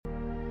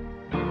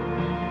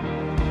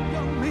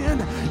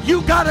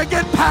You got to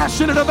get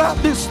passionate about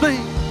this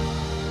thing.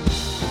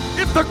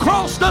 If the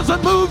cross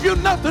doesn't move you,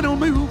 nothing will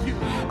move you.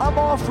 I'm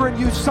offering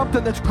you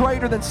something that's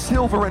greater than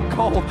silver and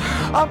gold.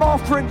 I'm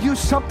offering you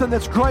something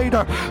that's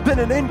greater than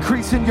an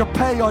increase in your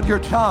pay on your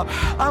job.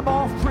 I'm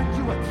offering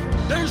you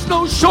There's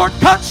no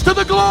shortcuts to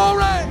the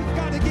glory. We've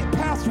got to get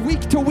past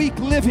week-to-week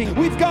living.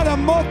 We've got to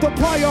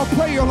multiply our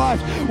prayer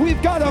life.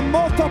 We've got to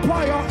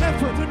multiply our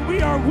effort. And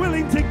we are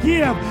willing to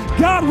give.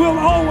 God will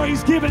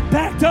always give it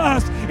back to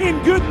us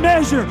in good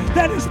measure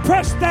that is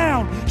pressed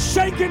down,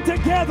 shaken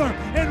together,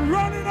 and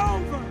running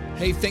over.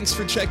 Hey, thanks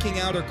for checking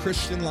out our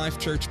Christian Life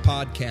Church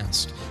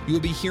podcast. You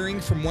will be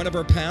hearing from one of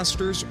our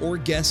pastors or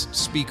guest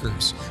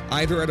speakers,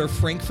 either at our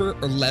Frankfurt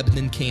or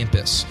Lebanon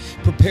campus.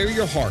 Prepare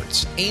your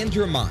hearts and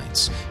your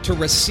minds to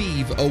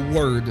receive a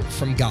word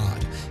from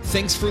God.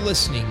 Thanks for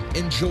listening.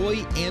 Enjoy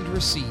and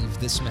receive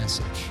this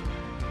message.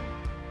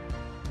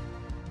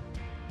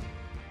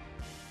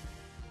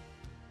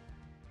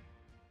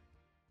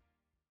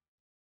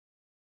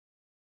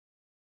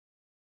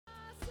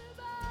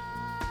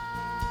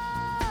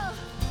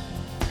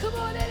 Come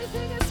on,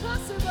 anything is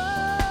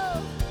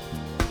possible.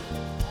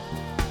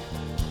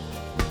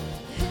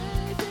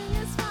 Anything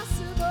is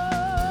possible.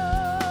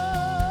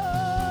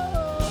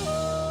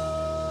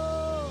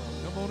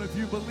 Come on, if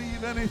you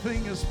believe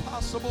anything is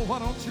possible, why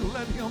don't you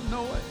let him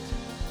know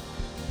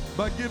it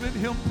by giving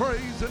him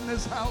praise in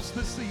this house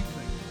this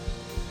evening.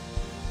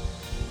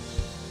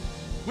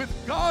 With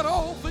God,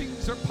 all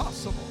things are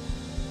possible.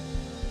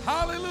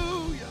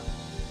 Hallelujah.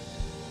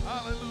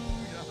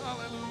 Hallelujah.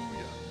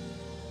 Hallelujah.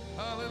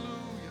 Hallelujah.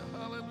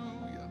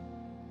 Hallelujah.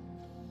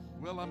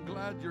 Well, I'm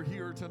glad you're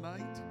here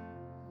tonight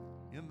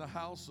in the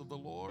house of the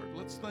Lord.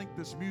 Let's thank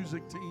this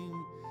music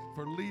team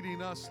for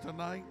leading us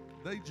tonight.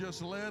 They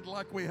just led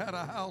like we had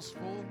a house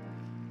full.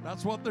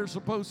 That's what they're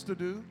supposed to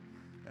do,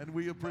 and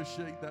we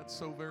appreciate that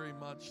so very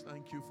much.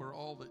 Thank you for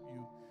all that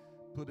you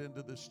put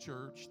into this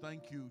church.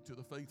 Thank you to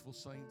the faithful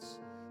saints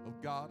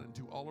of God and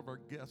to all of our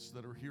guests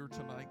that are here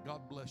tonight.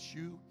 God bless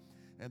you,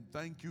 and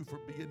thank you for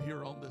being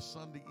here on this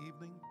Sunday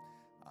evening.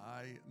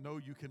 I know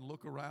you can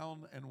look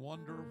around and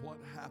wonder what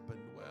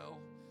happened. Well,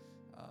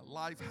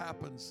 life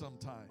happens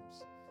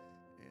sometimes,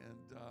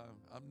 and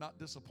I'm not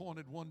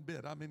disappointed one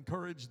bit. I'm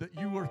encouraged that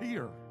you are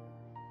here,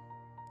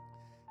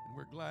 and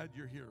we're glad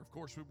you're here. Of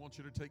course, we want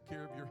you to take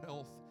care of your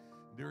health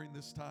during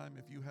this time.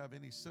 If you have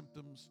any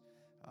symptoms,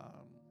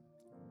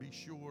 be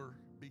sure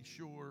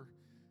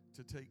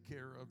to take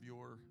care of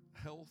your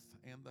health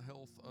and the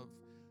health of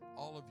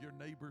all of your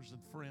neighbors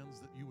and friends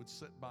that you would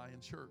sit by in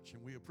church,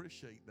 and we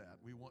appreciate that.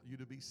 We want you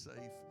to be safe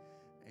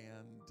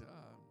and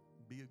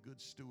be a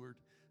good steward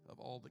of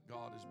all that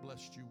God has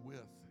blessed you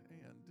with,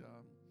 and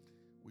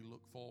we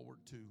look forward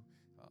to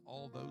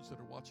all those that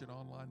are watching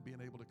online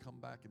being able to come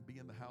back and be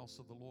in the house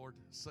of the Lord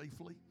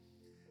safely,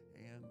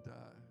 and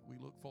we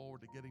look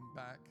forward to getting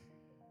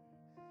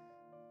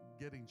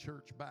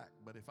church back.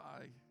 But if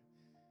I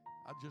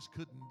just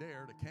couldn't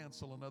dare to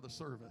cancel another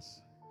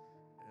service.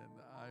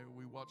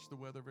 We watched the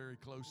weather very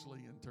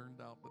closely, and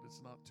turned out that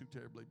it's not too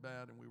terribly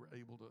bad, and we were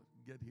able to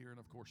get here. And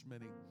of course,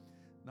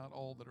 not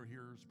all that are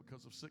here is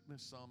because of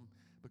sickness, some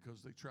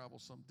because they travel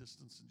some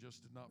distance and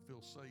just did not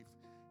feel safe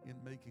in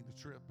making the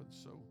trip. And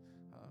so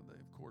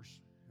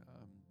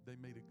they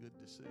made a good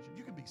decision.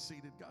 You can be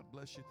seated. God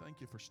bless you.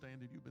 Thank you for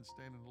standing. You've been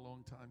standing a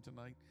long time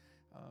tonight.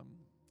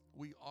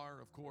 We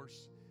are, of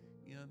course,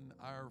 in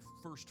our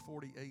first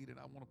 48, and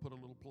I want to put a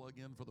little plug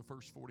in for the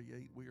first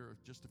 48. We are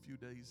just a few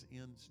days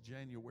in. It's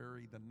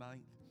January the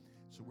 9th,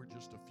 so we're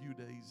just a few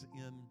days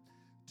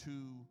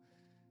into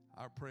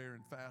our prayer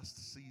and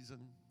fast season,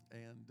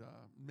 and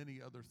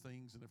many other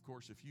things. And of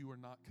course, if you are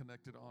not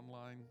connected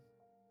online,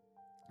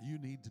 you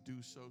need to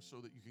do so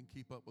that you can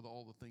keep up with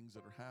all the things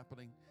that are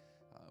happening.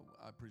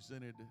 I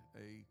presented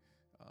a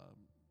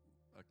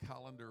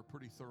calendar, a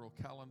pretty thorough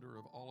calendar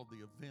of all of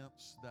the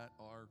events that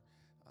are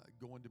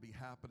going to be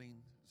happening,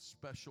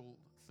 special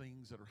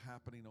things that are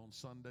happening on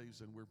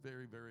Sundays, and we're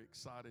very, very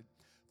excited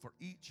for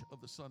each of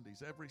the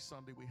Sundays. Every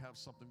Sunday we have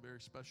something very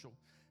special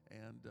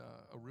and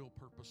a real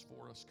purpose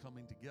for us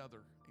coming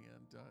together,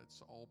 and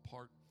it's all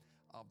part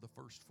of the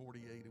first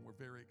 48, and we're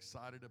very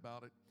excited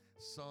about it.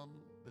 Some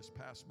this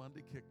past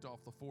Monday kicked off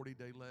the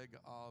 40-day leg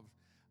of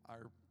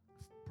our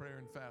prayer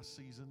and fast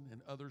season,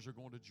 and others are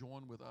going to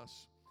join with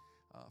us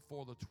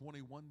for the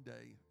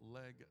 21-day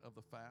leg of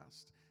the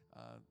fast.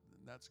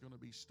 That's going to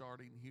be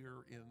starting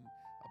here in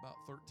about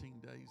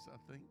 13 days,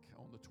 I think,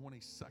 on the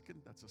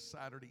 22nd. That's a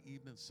Saturday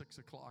evening, 6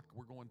 o'clock.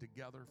 We're going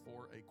together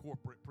for a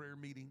corporate prayer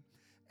meeting,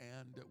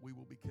 and we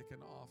will be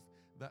kicking off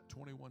that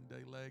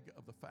 21-day leg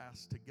of the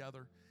fast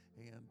together.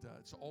 And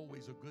it's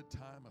always a good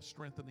time, a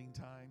strengthening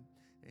time.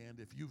 And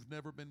if you've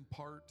never been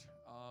part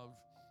of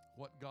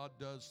what God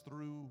does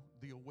through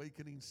the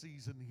awakening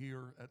season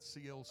here at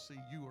CLC,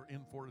 you are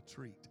in for a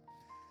treat.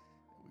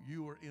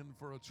 You are in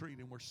for a treat,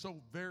 and we're so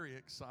very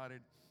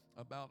excited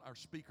about our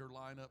speaker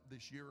lineup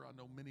this year. I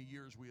know many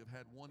years we have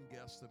had one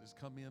guest that has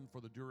come in for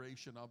the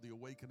duration of the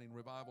Awakening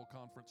Revival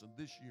Conference, and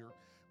this year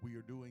we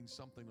are doing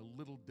something a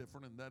little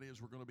different, and that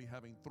is we're going to be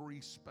having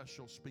 3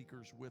 special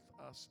speakers with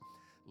us.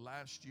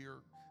 Last year,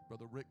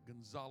 Brother Rick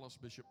Gonzalez,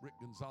 Bishop Rick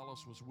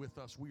Gonzalez, was with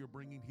us. We are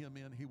bringing him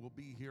in. He will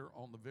be here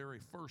on the very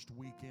first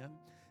weekend,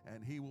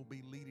 and he will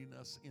be leading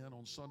us in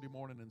on Sunday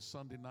morning and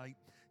Sunday night.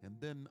 And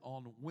then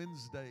on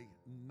Wednesday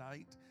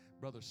night,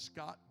 Brother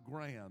Scott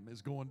Graham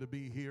is going to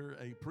be here,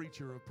 a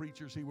preacher of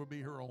preachers. He will be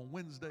here on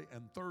Wednesday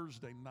and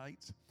Thursday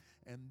nights.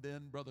 And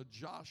then Brother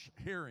Josh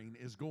Herring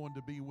is going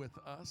to be with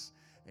us,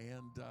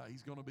 and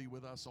he's going to be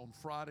with us on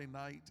Friday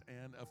night,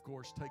 and of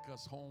course take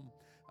us home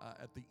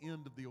at the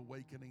end of the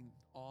Awakening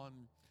on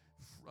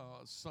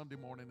Sunday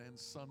morning and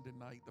Sunday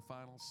night, the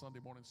final Sunday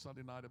morning,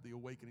 Sunday night of the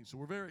Awakening. So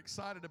we're very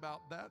excited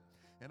about that,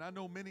 and I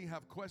know many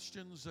have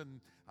questions,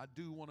 and I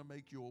do want to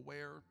make you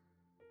aware.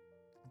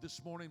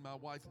 This morning, my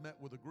wife met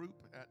with a group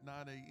at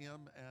 9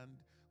 a.m. and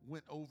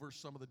went over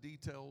some of the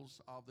details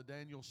of the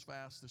Daniel's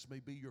fast. This may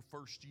be your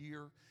first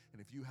year,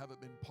 and if you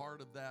haven't been part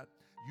of that,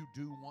 you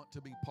do want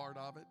to be part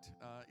of it.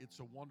 It's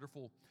a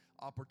wonderful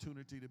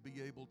opportunity to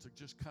be able to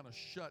just kind of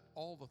shut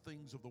all the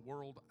things of the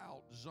world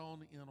out,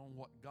 zone in on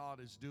what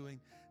God is doing,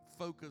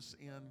 focus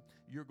in.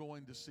 You're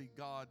going to see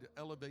God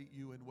elevate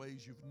you in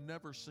ways you've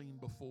never seen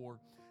before.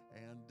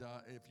 And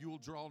if you'll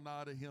draw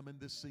nigh to him in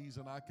this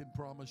season, I can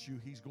promise you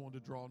he's going to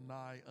draw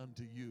nigh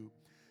unto you.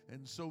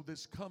 And so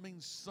this coming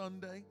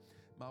Sunday,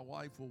 my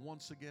wife will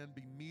once again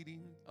be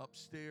meeting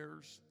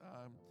upstairs,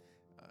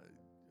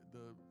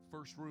 the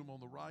first room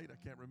on the right.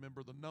 I can't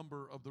remember the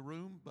number of the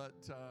room,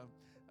 but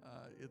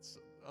it's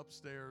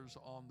upstairs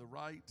on the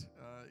right.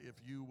 If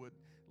you would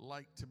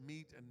like to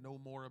meet and know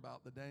more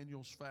about the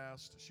Daniel's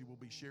fast, she will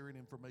be sharing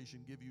information,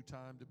 give you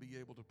time to be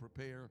able to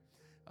prepare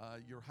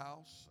your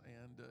house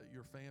and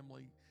your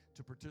family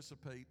to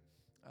participate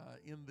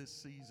in this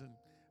season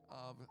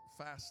of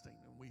fasting.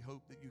 And we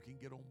hope that you can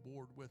get on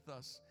board with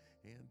us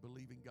and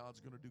believing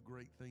God's going to do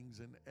great things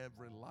in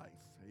every life.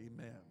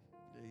 Amen.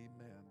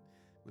 Amen.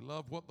 We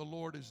love what the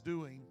Lord is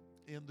doing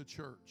in the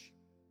church.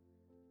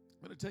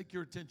 I'm going to take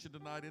your attention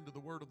tonight into the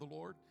Word of the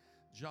Lord,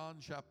 John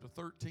chapter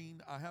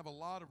 13. I have a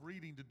lot of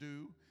reading to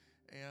do,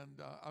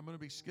 and I'm going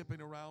to be skipping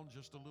around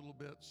just a little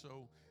bit,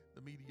 so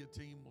the media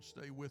team will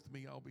stay with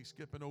me. I'll be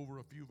skipping over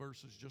a few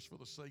verses just for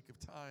the sake of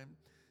time,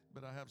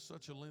 but I have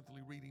such a lengthy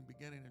reading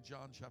beginning in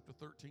John chapter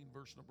 13,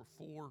 verse number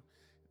 4,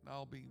 and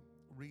I'll be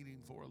reading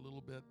for a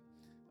little bit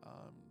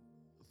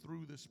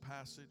through this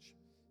passage,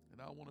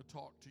 and I want to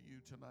talk to you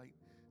tonight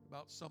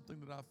about something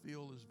that I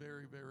feel is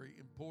very, very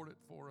important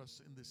for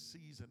us in this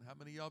season. How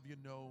many of you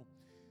know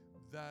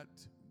that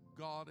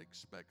God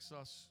expects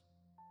us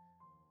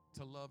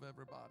to love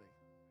everybody?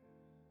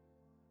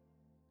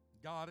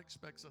 God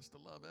expects us to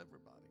love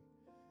everybody.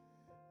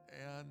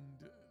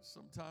 And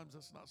sometimes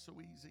that's not so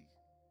easy.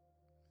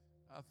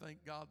 I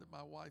thank God that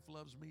my wife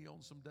loves me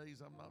on some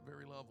days I'm not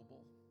very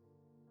lovable.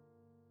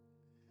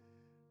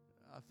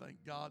 I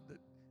thank God that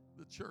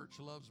the church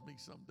loves me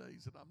some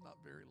days that I'm not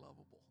very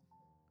lovable.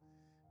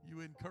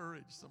 You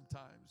encourage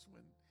sometimes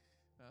when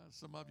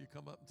some of you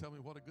come up and tell me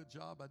what a good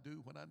job I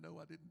do when I know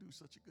I didn't do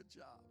such a good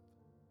job.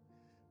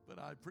 But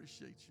I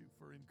appreciate you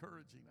for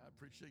encouraging. I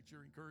appreciate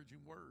your encouraging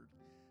word.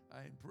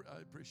 I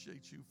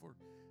appreciate you for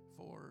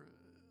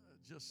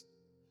just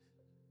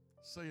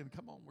saying,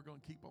 come on, we're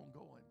going to keep on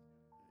going.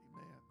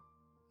 Amen.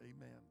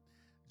 Amen.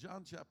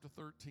 John chapter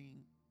 13,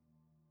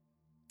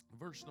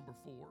 verse number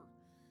 4.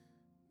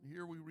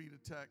 Here we read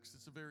a text.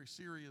 It's a very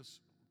serious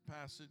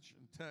passage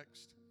and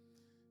text.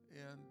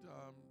 And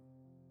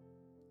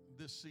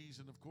this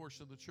season, of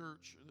course, in the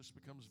church, this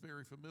becomes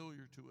very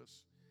familiar to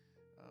us.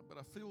 But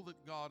I feel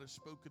that God has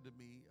spoken to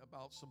me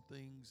about some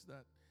things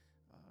that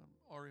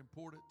are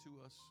important to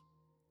us,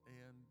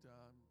 and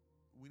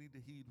we need to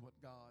heed what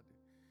God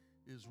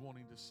is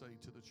wanting to say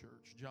to the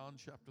church. John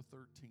chapter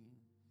 13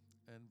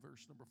 and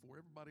verse number 4.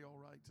 Everybody all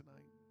right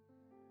tonight?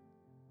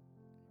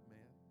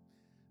 Amen.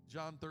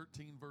 John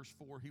 13, verse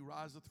 4. He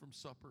riseth from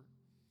supper,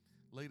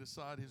 laid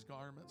aside his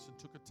garments, and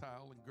took a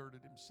towel and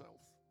girded himself.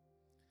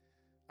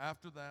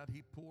 After that,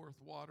 he poureth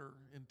water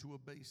into a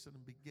basin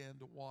and began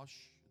to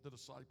wash the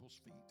disciples'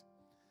 feet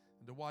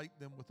and to wipe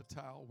them with the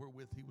towel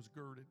wherewith he was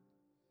girded.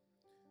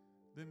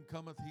 Then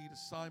cometh he to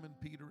Simon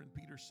Peter, and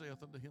Peter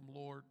saith unto him,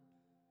 Lord,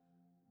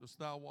 dost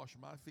thou wash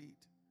my feet?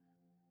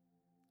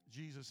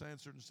 Jesus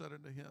answered and said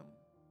unto him,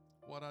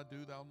 What I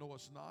do thou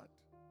knowest not,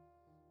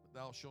 but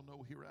thou shalt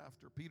know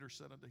hereafter. Peter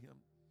said unto him,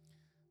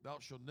 Thou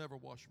shalt never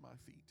wash my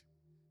feet.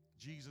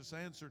 Jesus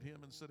answered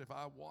him and said, If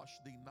I wash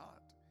thee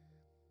not,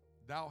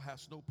 thou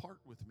hast no part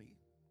with me.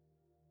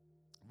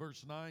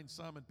 Verse 9,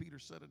 Simon Peter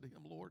said unto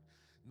him, Lord,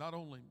 not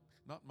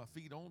my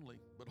feet only,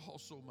 but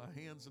also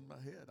my hands and my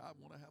head. I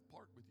want to have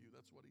part with you.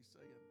 That's what he's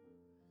saying.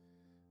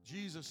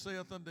 Jesus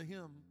saith unto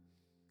him,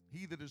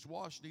 He that is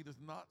washed needeth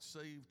not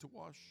save to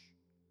wash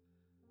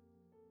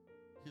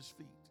his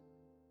feet,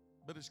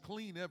 but is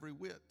clean every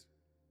whit,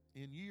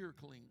 and ye are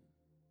clean.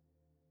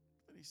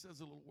 And he says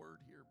a little word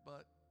here,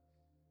 but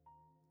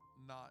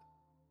not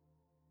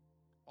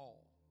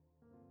all.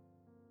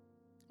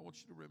 I want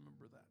you to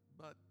remember that,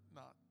 but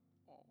not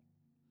all.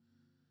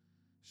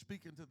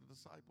 Speaking to the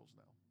disciples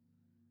now.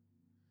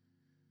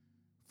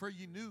 For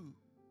he knew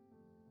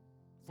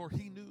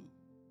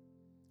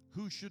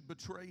who should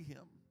betray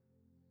him.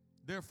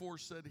 Therefore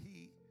said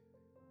he,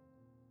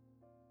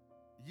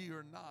 ye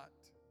are not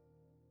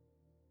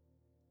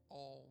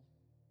all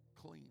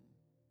clean.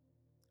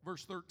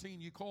 Verse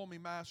 13, you call me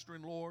Master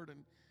and Lord,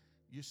 and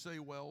you say,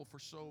 well, for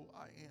so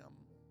I am.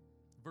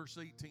 Verse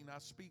 18, I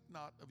speak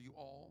not of you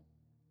all.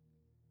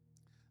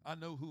 I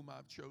know whom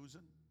I've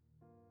chosen,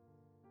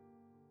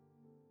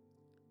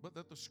 but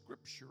that the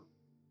scripture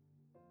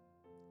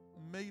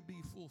may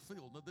be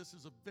fulfilled. Now, this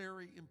is a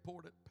very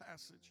important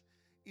passage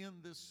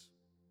in this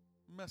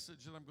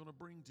message that I'm going to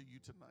bring to you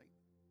tonight.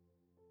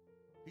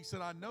 He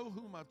said, I know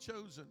whom I've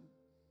chosen,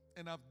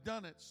 and I've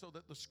done it so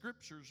that the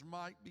scriptures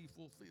might be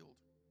fulfilled.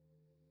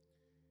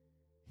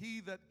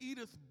 He that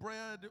eateth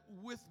bread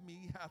with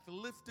me hath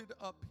lifted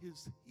up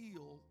his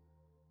heel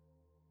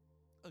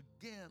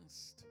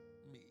against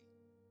me.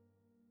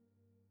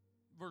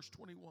 Verse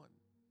 21.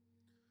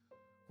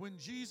 When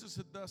Jesus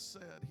had thus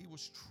said, he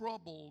was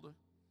troubled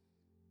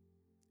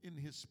in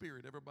his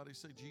spirit. Everybody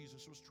say,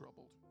 Jesus was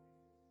troubled.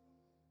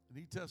 And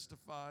he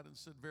testified and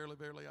said, verily,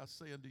 verily, I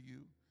say unto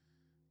you,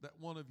 that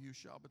one of you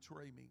shall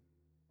betray me.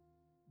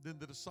 Then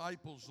the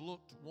disciples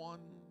looked one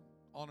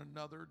on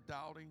another,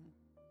 doubting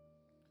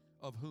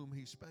of whom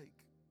he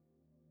spake.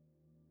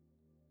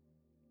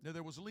 Now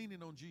there was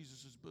leaning on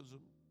Jesus'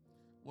 bosom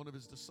one of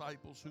his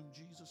disciples whom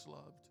Jesus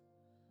loved.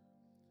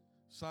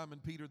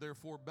 Simon Peter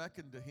therefore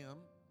beckoned to him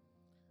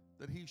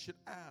that he should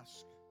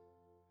ask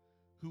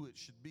who it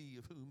should be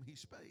of whom he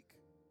spake.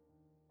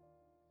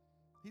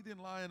 He then,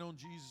 lying on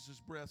Jesus'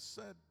 breast,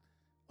 said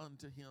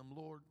unto him,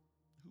 Lord,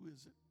 who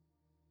is it?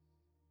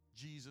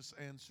 Jesus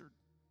answered,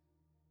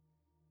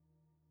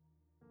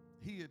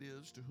 he it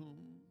is to whom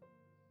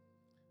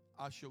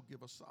I shall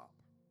give a sop,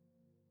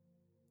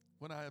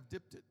 when I have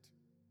dipped it.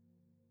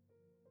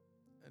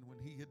 And when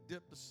he had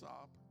dipped the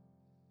sop,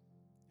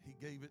 he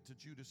gave it to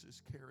Judas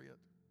Iscariot,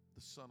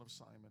 the son of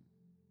Simon.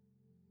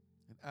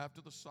 And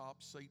after the sop,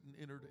 Satan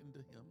entered into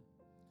him.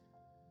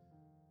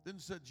 Then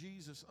said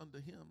Jesus unto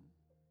him,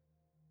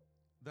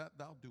 that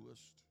thou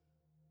doest,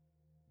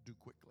 do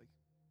quickly.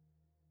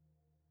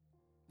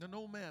 Now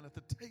no man at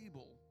the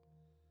table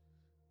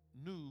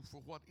knew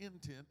for what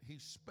intent he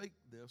spake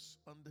this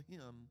unto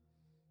him,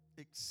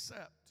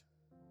 except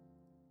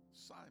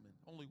Simon.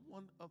 Only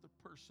one other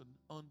person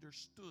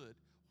understood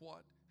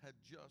what had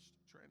just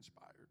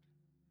transpired.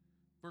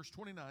 Verse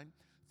 29,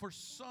 for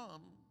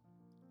some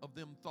of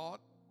them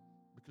thought,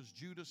 because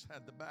Judas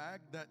had the bag,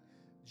 that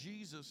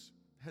Jesus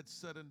had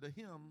said unto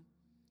him,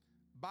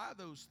 buy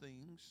those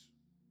things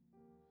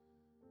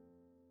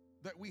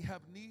that we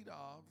have need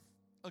of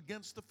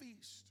against the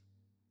feast,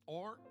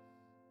 or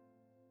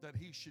that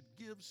he should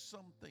give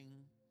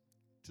something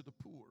to the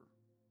poor.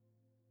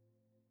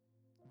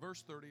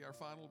 Verse 30, our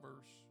final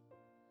verse.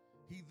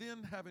 He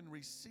then, having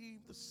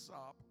received the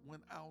sop,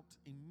 went out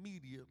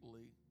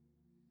immediately,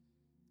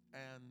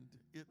 and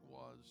it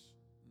was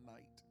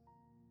night.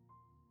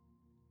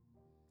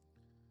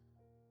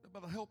 Now, by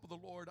the help of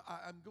the Lord,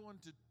 I'm going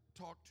to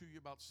talk to you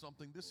about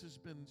something. This has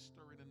been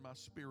stirring in my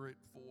spirit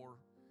for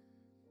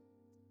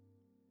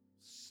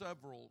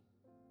several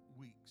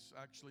weeks,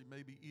 actually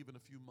maybe even a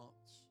few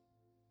months.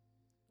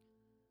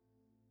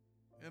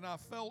 And I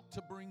felt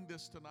to bring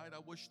this tonight. I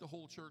wish the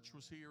whole church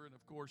was here, and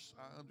of course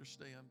I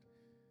understand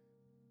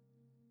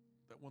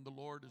that when the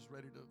Lord is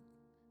ready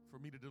for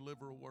me to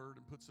deliver a word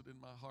and puts it in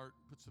my heart,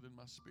 puts it in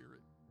my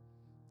spirit,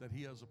 that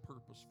he has a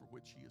purpose for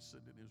which he has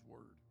sent in his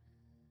word.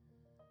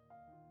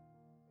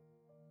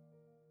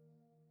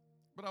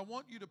 But I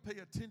want you to pay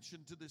attention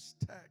to this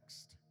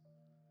text,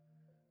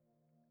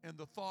 and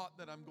the thought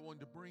that I'm going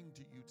to bring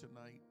to you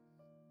tonight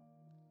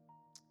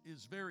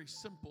is very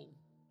simple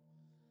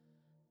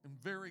and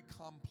very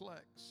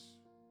complex,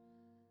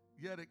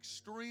 yet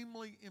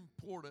extremely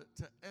important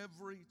to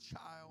every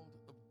child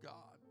of God.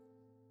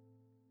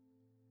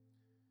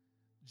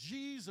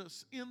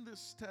 Jesus, in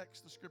this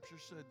text, the scripture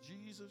said,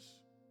 Jesus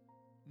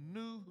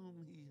knew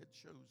whom he had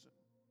chosen.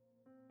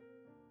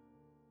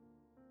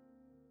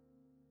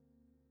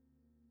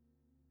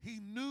 He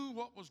knew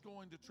what was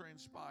going to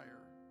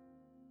transpire.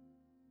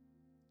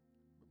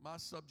 But my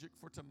subject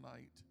for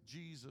tonight,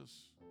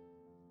 Jesus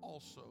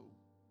also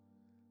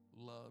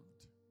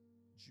loved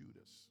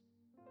Judas.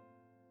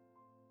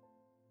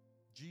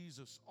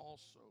 Jesus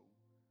also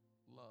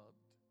loved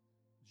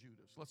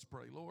Judas. Let's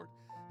pray. Lord,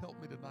 help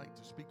me tonight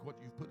to speak what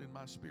you've put in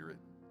my spirit.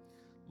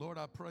 Lord,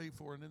 I pray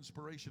for an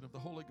inspiration of the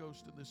Holy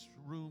Ghost in this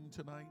room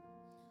tonight.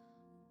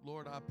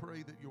 Lord, I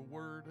pray that your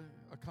word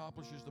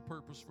accomplishes the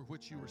purpose for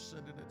which you were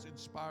sending it.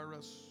 Inspire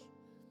us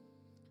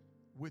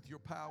with your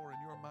power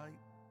and your might.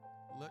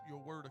 Let your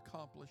word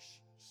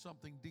accomplish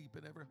something deep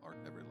in every heart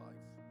and every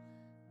life.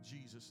 In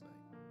Jesus'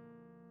 name.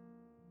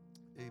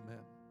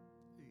 Amen.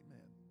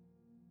 Amen.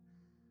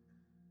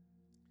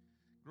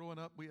 Growing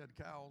up, we had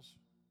cows.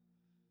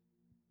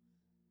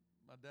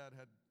 My dad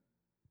had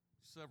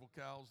several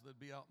cows that'd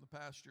be out in the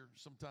pasture.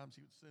 Sometimes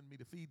he would send me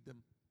to feed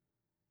them.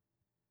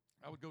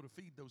 I would go to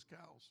feed those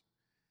cows.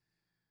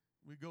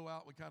 We'd go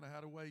out, we kind of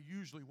had a way.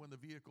 Usually when the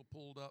vehicle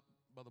pulled up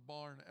by the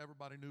barn,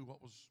 everybody knew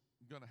what was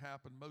going to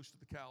happen. Most of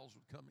the cows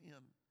would come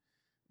in.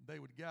 They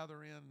would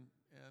gather in,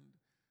 and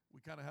we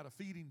kind of had a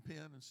feeding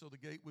pen, and so the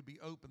gate would be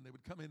open. They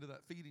would come into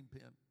that feeding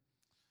pen.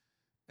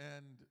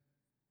 And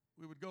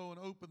we would go and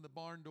open the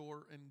barn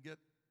door and get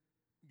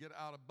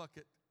out a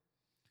bucket.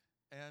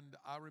 And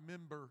I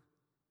remember,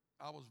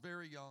 I was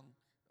very young,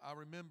 I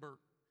remember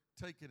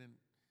taking and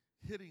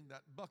hitting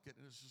that bucket,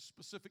 and it's a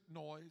specific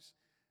noise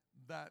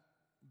that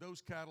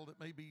those cattle that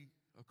may be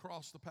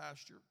across the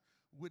pasture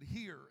would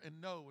hear and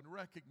know and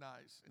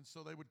recognize. And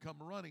so they would come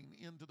running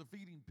into the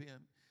feeding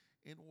pen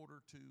in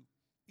order to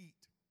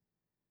eat.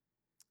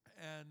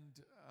 And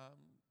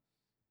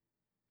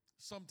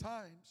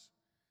sometimes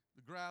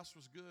the grass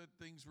was good,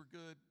 things were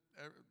good,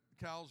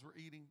 cows were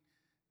eating,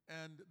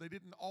 and they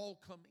didn't all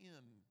come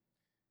in.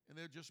 And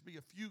there'd just be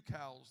a few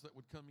cows that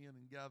would come in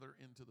and gather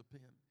into the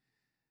pen.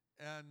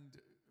 And,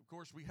 of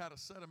course, we had a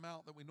set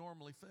amount that we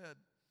normally fed.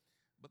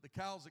 But the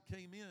cows that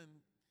came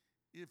in,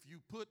 if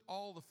you put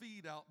all the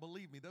feed out,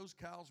 believe me, those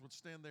cows would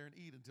stand there and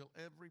eat until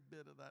every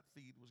bit of that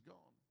feed was gone.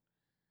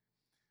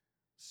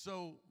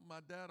 So my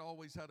dad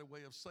always had a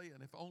way of saying,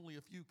 if only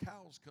a few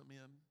cows come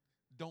in,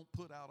 don't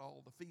put out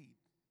all the feed.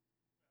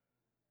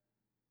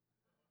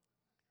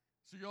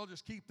 So y'all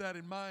just keep that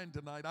in mind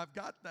tonight. I've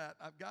got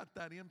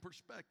that in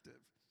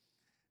perspective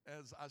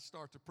as I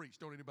start to preach.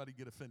 Don't anybody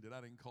get offended.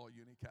 I didn't call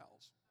you any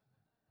cows.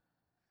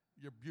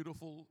 You're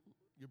beautiful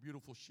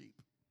sheep.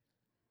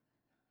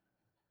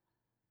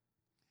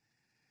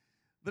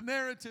 The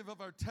narrative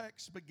of our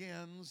text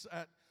begins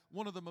at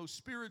one of the most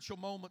spiritual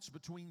moments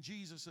between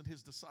Jesus and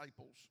his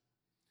disciples,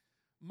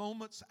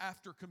 moments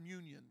after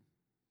communion.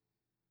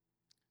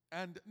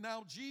 And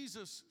now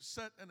Jesus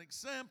set an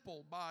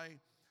example by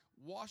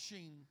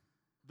washing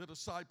the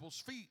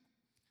disciples' feet.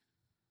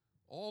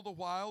 All the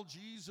while,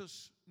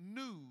 Jesus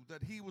knew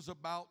that he was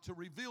about to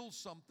reveal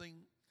something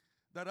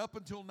that up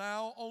until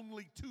now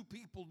only two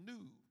people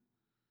knew: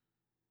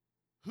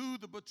 who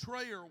the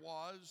betrayer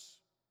was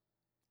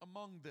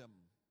among them.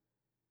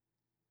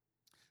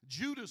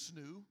 Judas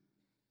knew,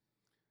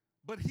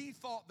 but he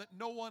thought that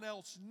no one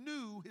else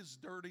knew his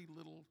dirty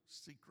little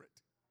secret.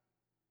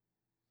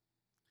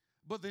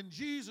 But then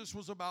Jesus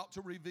was about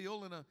to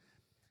reveal in a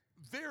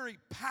very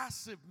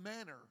passive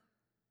manner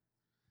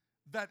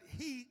that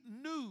he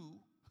knew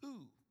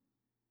who.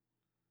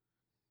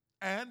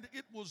 And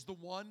it was the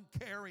one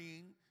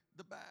carrying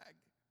the bag.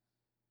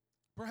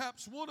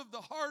 Perhaps one of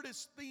the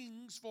hardest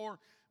things for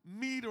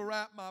me to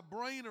wrap my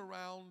brain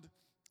around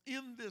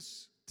in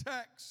this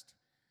text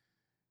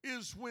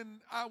is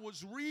when I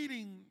was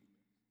reading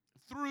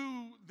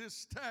through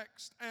this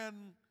text and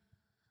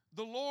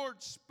the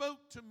Lord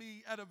spoke to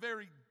me at a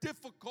very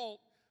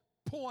difficult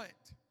point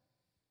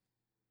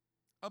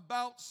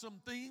about some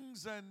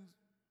things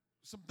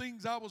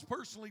I was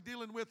personally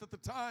dealing with at the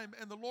time,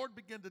 and the Lord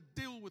began to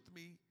deal with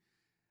me,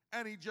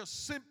 and he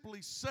just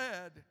simply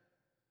said,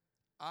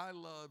 I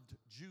loved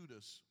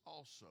Judas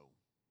also.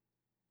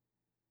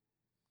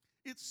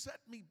 It set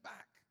me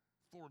back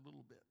for a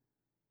little bit.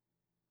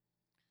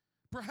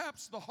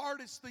 Perhaps the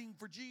hardest thing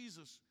for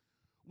Jesus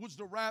was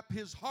to wrap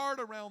his heart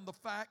around the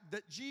fact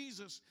that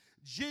Jesus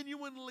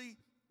genuinely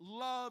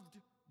loved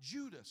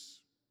Judas.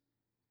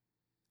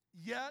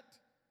 Yet,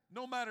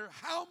 no matter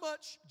how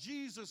much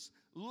Jesus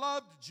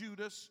loved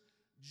Judas,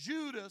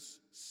 Judas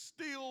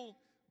still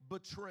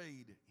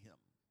betrayed him.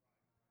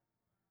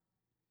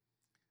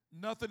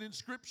 Nothing in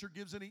Scripture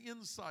gives any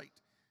insight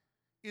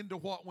into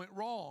what went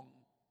wrong,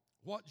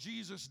 what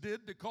Jesus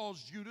did to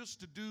cause Judas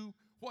to do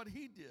what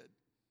he did.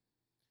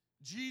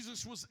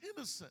 Jesus was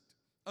innocent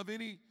of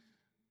any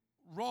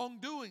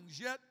wrongdoings,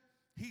 yet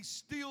he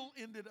still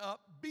ended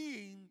up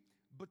being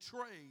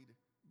betrayed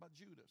by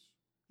Judas.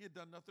 He had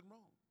done nothing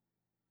wrong.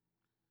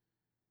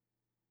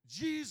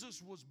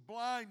 Jesus was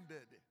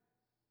blinded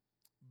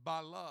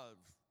by love,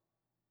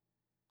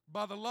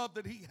 by the love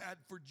that he had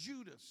for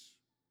Judas,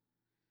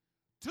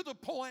 to the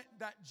point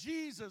that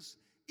Jesus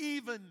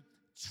even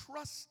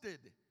trusted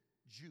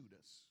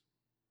Judas.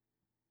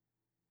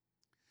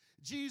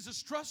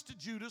 Jesus trusted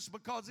Judas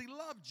because he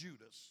loved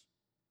Judas.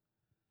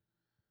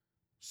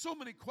 So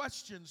many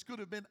questions could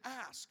have been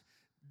asked.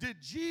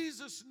 Did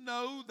Jesus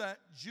know that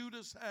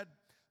Judas had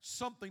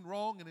something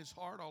wrong in his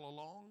heart all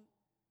along?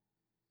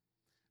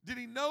 Did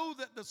he know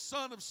that the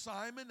son of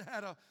Simon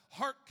had a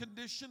heart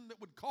condition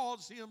that would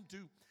cause him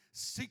to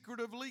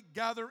secretively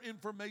gather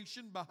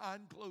information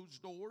behind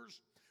closed doors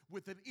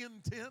with an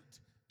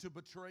intent to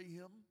betray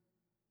him?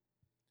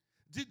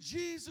 Did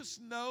Jesus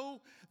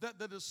know that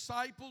the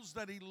disciples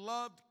that he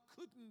loved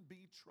couldn't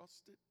be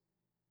trusted?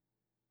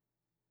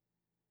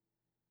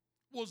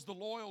 Was the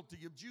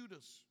loyalty of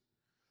Judas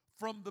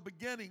from the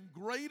beginning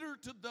greater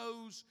to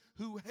those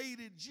who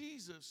hated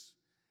Jesus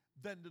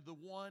than to the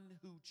one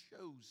who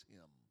chose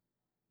him?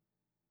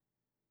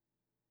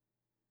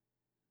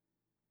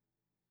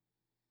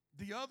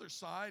 The other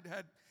side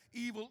had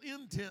evil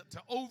intent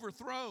to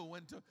overthrow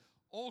and to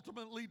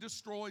ultimately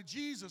destroy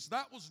Jesus.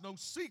 That was no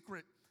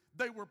secret.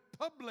 They were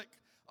public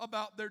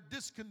about their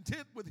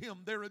discontent with him.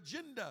 Their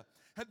agenda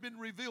had been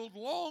revealed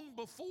long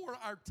before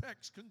our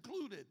text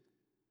concluded.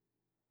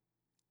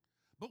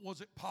 But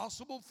was it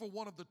possible for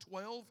one of the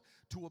 12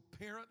 to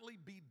apparently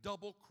be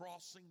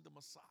double-crossing the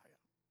Messiah?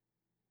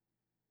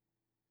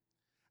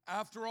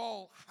 After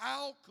all,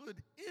 how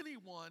could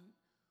anyone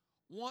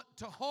want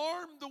to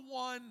harm the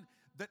one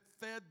that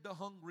fed the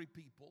hungry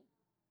people,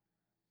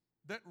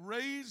 that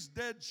raised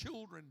dead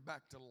children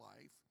back to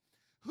life?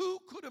 Who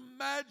could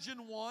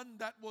imagine one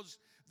that was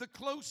the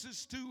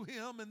closest to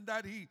him and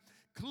that he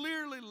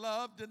clearly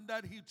loved and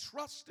that he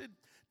trusted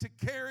to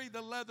carry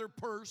the leather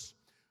purse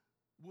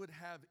would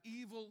have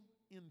evil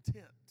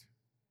intent?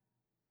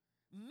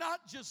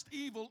 Not just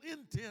evil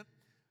intent,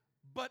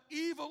 but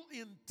evil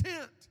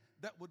intent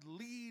that would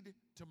lead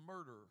to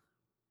murder.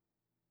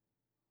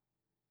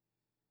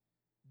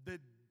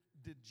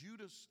 Did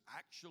Judas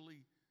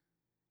actually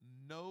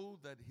know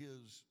that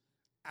his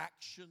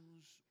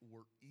actions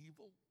were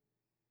evil?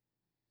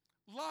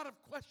 A lot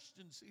of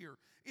questions here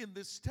in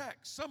this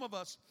text. Some of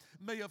us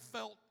may have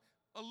felt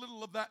a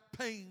little of that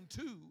pain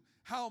too.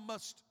 How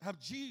must have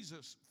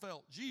Jesus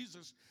felt?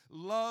 Jesus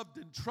loved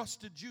and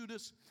trusted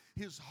Judas.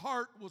 His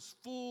heart was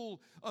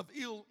full of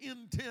ill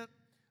intent,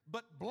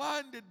 but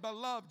blinded by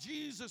love.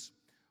 Jesus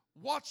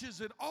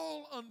watches it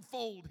all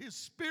unfold. His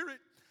spirit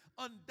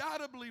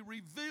undoubtedly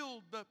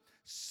revealed the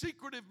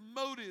secretive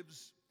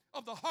motives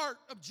of the heart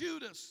of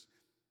Judas.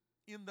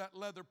 In that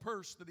leather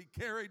purse that he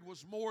carried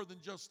was more than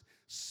just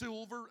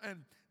silver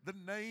and the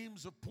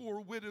names of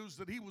poor widows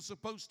that he was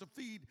supposed to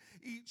feed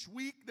each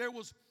week. There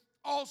was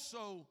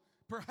also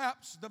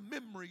perhaps the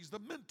memories, the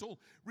mental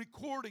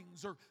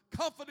recordings or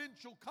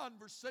confidential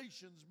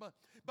conversations. But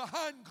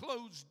behind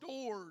closed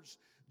doors,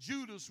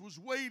 Judas was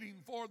waiting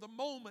for the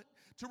moment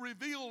to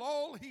reveal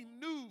all he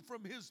knew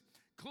from his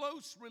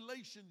close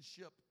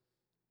relationship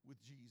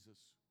with Jesus.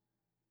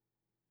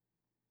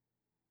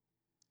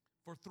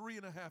 For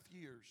 3.5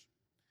 years,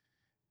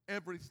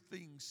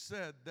 everything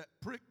said that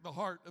pricked the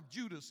heart of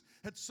Judas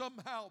had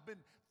somehow been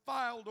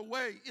filed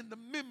away in the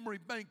memory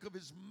bank of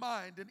his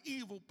mind. An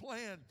evil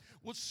plan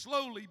was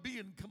slowly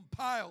being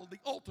compiled. The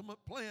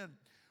ultimate plan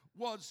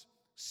was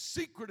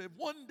secretive.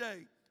 One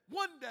day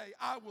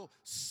I will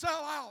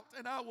sell out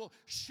and I will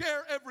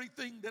share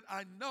everything that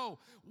I know.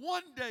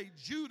 One day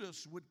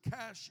Judas would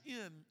cash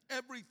in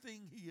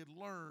everything he had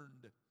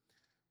learned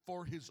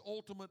for his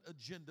ultimate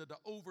agenda to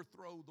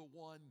overthrow the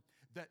one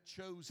that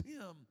chose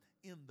him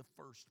in the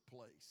first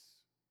place.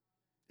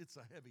 It's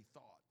a heavy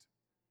thought.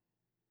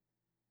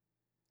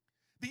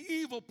 The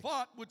evil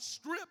plot would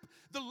strip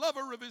the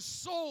lover of his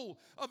soul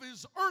of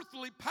his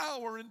earthly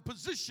power and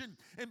position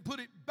and put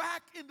it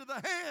back into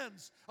the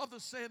hands of the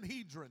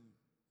Sanhedrin.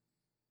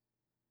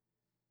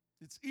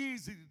 It's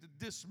easy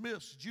to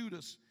dismiss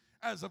Judas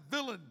as a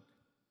villain,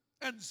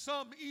 and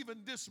some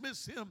even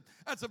dismiss him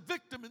as a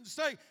victim and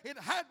say it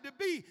had to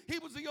be. He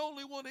was the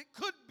only one it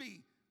could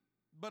be.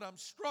 But I'm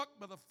struck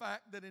by the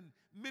fact that in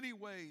many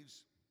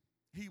ways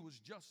he was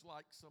just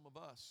like some of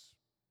us.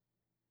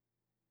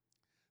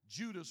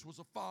 Judas was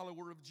a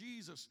follower of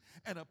Jesus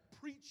and a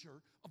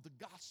preacher of the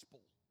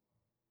gospel.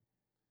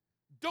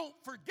 Don't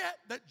forget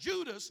that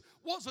Judas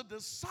was a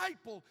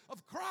disciple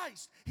of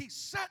Christ. He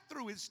sat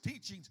through his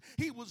teachings.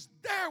 He was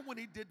there when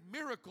he did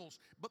miracles.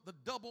 But the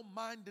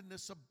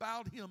double-mindedness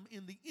about him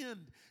in the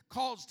end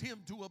caused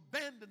him to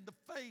abandon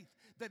the faith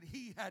that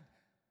he had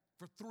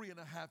for 3.5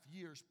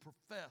 years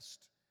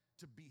professed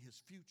to be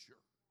his future.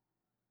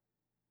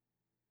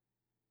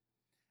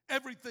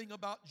 Everything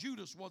about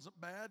Judas wasn't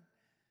bad.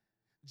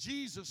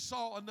 Jesus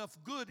saw enough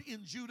good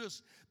in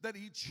Judas that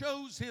he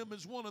chose him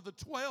as one of the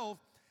 12.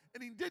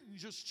 And he didn't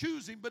just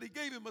choose him, but he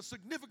gave him a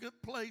significant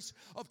place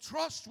of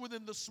trust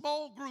within the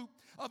small group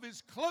of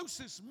his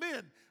closest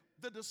men,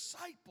 the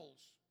disciples.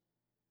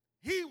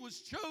 He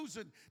was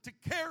chosen to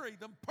carry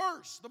the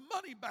purse, the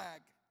money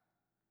bag.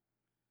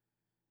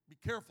 Be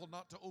careful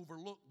not to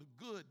overlook the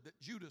good that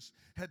Judas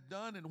had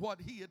done and what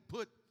he had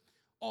put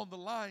on the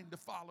line to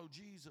follow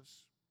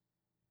Jesus.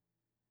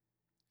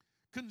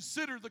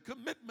 Consider the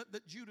commitment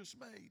that Judas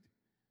made.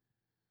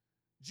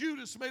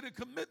 Judas made a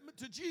commitment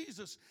to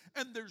Jesus,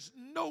 and there's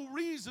no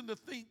reason to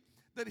think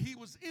that he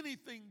was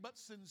anything but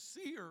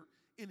sincere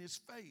in his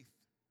faith.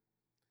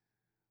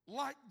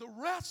 Like the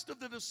rest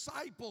of the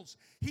disciples,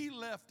 he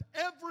left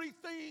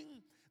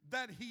everything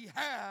that he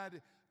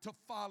had to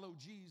follow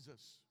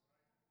Jesus.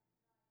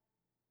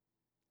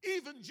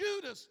 Even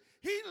Judas,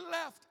 he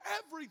left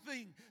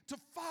everything to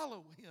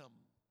follow him.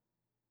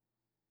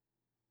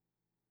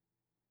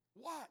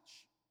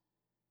 Watch.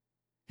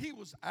 He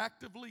was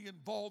actively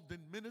involved in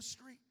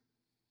ministry.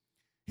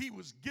 He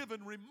was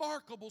given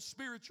remarkable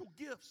spiritual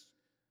gifts.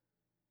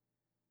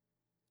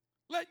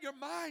 Let your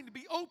mind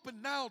be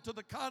open now to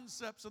the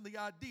concepts and the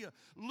idea.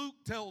 Luke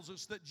tells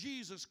us that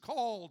Jesus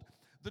called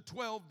the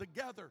 12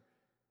 together.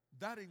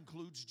 That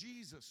includes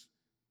Judas.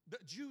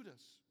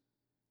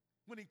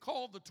 When he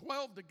called the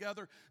 12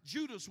 together,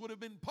 Judas would have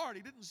been part.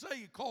 He didn't say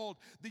he called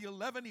the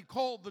 11. He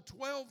called the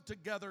 12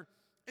 together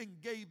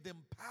and gave them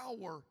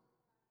power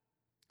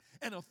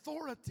and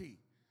authority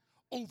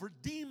over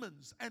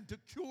demons and to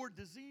cure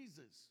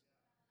diseases.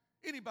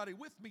 Anybody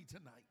with me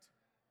tonight?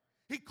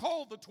 He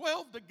called the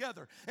 12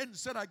 together and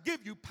said, I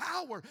give you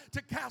power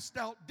to cast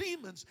out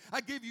demons.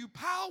 I give you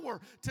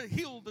power to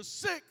heal the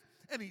sick.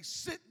 And he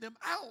sent them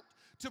out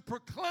to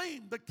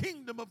proclaim the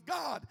kingdom of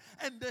God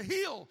and to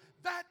heal.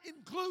 That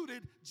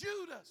included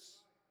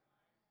Judas.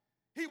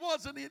 He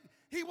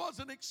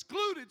wasn't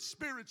excluded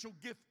spiritual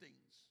giftings.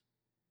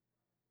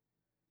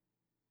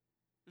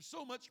 There's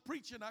so much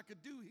preaching I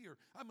could do here.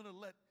 I'm going to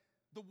let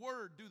the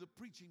word do the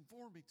preaching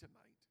for me tonight.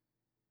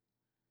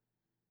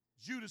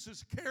 Judas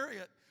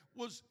Iscariot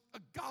was a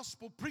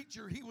gospel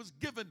preacher. He was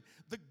given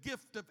the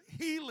gift of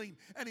healing,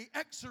 and he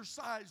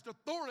exercised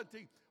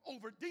authority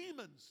over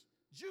demons.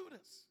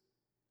 Judas.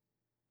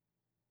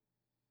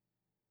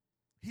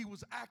 He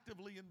was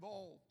actively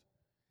involved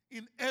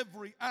in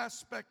every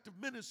aspect of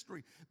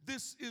ministry.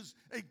 This is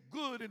a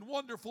good and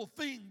wonderful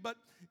thing, but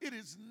it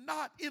is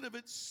not in of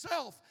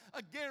itself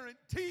a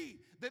guarantee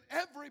that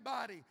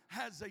everybody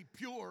has a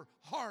pure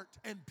heart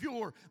and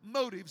pure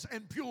motives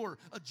and pure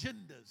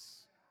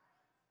agendas.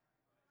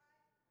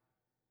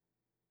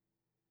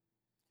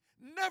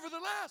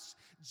 Nevertheless,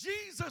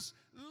 Jesus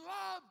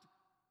loved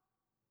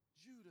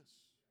Judas.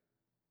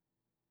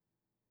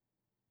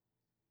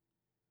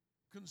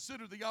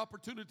 Consider the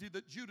opportunity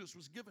that Judas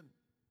was given.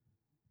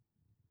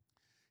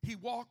 He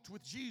walked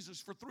with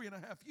Jesus for 3.5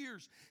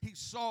 years. He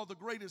saw the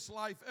greatest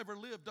life ever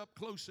lived up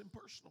close and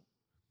personal.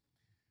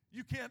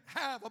 You can't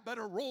have a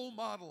better role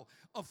model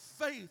of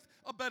faith,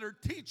 a better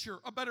teacher,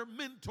 a better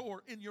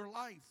mentor in your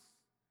life.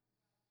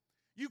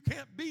 You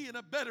can't be in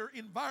a better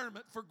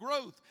environment for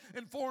growth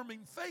and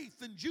forming faith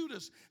than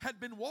Judas had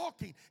been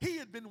walking. He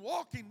had been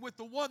walking with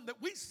the one that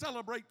we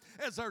celebrate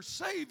as our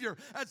Savior,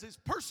 as his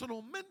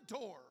personal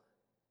mentor.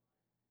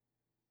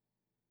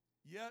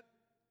 Yet,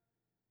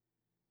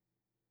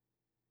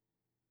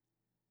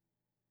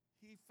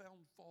 he found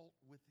fault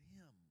with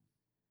him.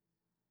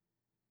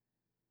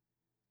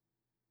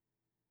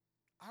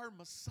 Our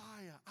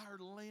Messiah, our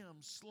Lamb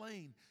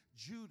slain,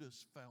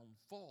 Judas found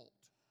fault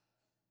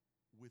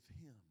with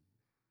him.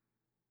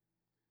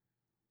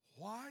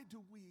 Why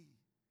do we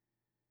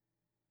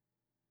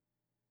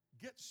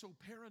get so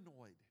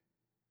paranoid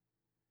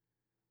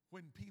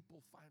when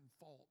people find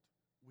fault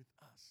with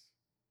us?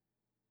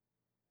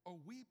 Are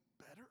we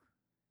better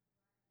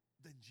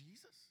than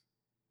Jesus?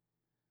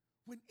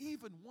 When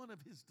even one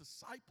of his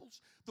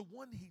disciples, the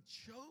one he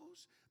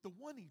chose, the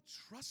one he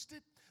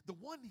trusted, the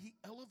one he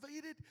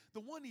elevated,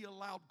 the one he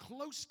allowed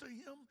close to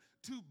him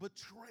to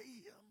betray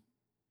him.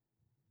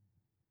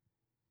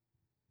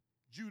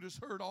 Judas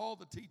heard all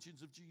the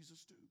teachings of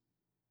Jesus too.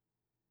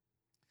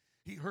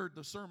 He heard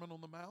the Sermon on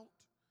the Mount,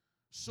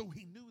 so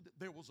he knew that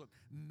there was a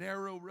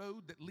narrow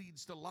road that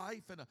leads to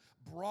life and a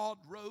broad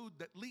road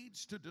that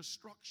leads to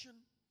destruction.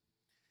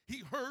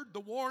 He heard the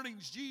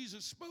warnings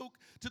Jesus spoke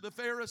to the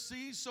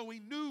Pharisees, so he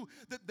knew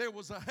that there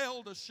was a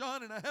hell to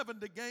shun and a heaven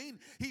to gain.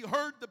 He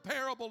heard the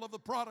parable of the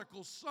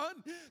prodigal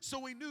son,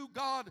 so he knew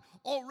God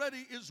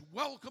already is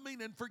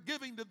welcoming and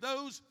forgiving to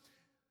those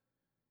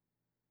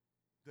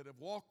that have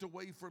walked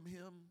away from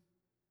him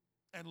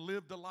and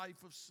lived a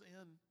life of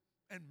sin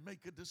and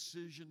make a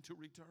decision to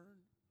return.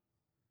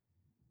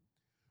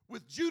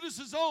 With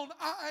Judas's own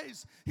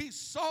eyes, he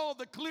saw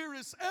the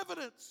clearest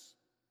evidence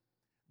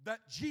that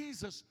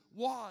Jesus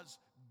was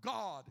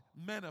God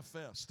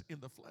manifest in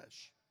the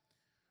flesh.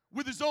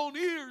 With his own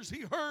ears,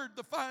 he heard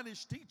the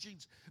finest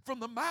teachings from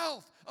the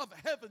mouth of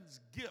heaven's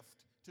gift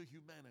to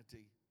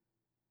humanity.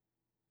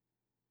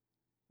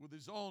 With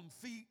his own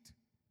feet,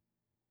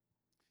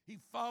 he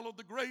followed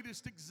the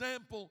greatest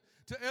example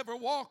to ever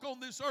walk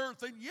on this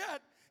earth, and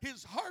yet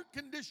his heart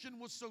condition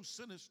was so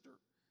sinister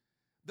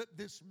that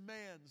this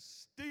man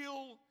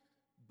still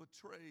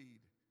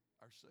betrayed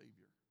our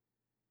Savior.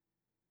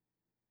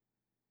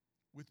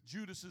 With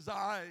Judas's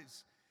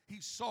eyes, he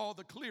saw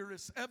the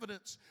clearest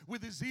evidence.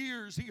 With his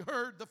ears, he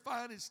heard the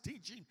finest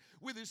teaching.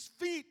 With his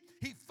feet,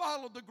 he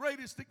followed the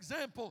greatest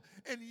example.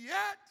 And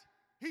yet,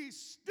 he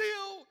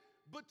still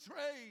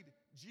betrayed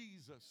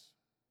Jesus.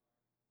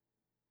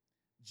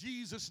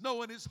 Jesus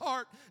knowing his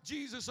heart,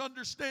 Jesus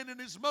understanding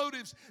his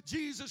motives,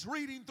 Jesus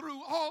reading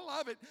through all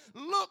of it,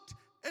 looked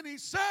and he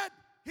said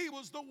he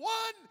was the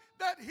one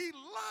that he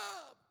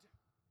loved.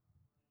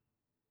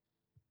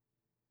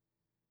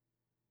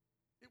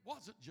 It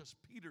wasn't just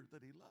Peter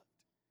that he loved.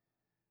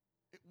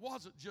 It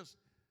wasn't just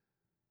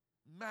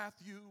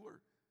Matthew, or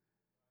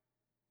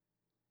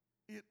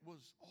it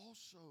was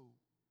also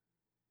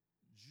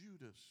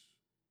Judas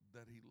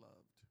that he loved.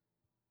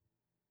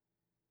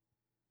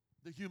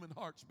 The human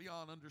heart's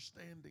beyond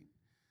understanding.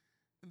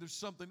 And there's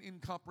something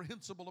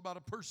incomprehensible about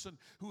a person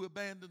who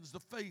abandons the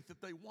faith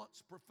that they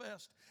once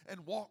professed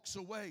and walks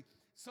away.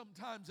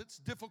 Sometimes it's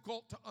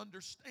difficult to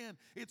understand.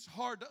 It's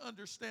hard to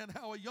understand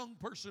how a young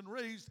person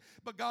raised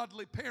by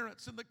godly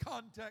parents in the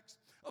context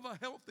of a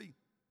healthy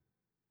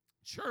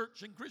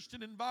church and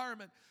Christian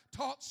environment,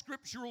 taught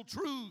scriptural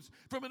truths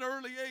from an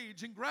early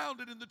age and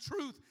grounded in the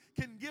truth,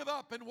 can give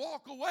up and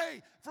walk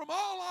away from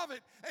all of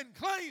it and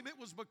claim it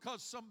was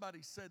because somebody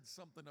said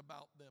something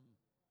about them.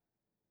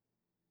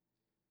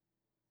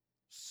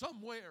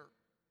 Somewhere,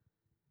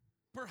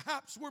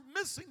 perhaps we're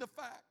missing the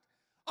fact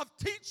of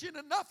teaching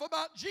enough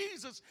about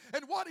Jesus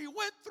and what he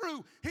went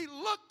through. He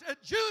looked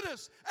at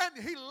Judas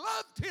and he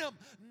loved him,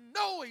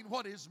 knowing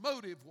what his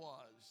motive was.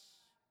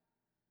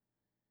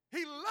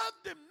 He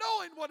loved him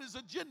knowing what his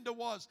agenda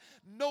was,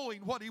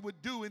 knowing what he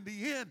would do in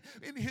the end.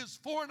 In his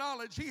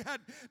foreknowledge, he had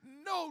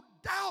no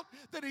doubt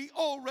that he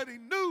already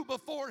knew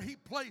before he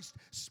placed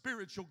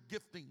spiritual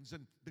giftings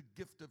and the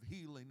gift of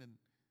healing. And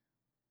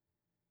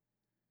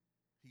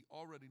he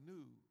already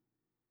knew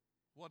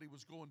what he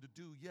was going to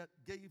do, yet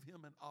gave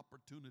him an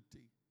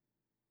opportunity.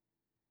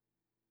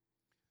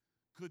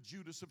 Could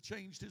Judas have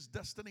changed his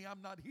destiny?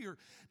 I'm not here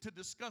to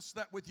discuss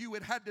that with you.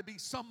 It had to be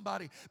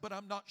somebody, but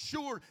I'm not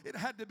sure it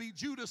had to be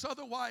Judas.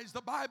 Otherwise,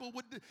 the Bible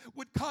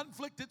would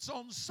conflict its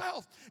own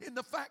self in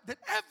the fact that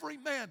every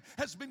man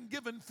has been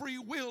given free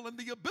will and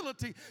the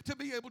ability to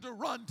be able to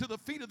run to the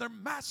feet of their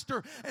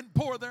master and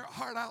pour their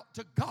heart out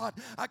to God.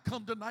 I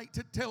come tonight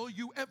to tell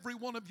you, every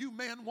one of you,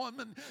 man,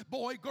 woman,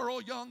 boy,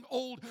 girl, young,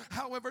 old,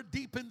 however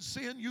deep in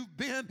sin you've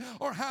been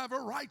or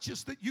however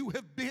righteous that you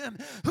have been,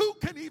 who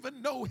can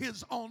even know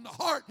his own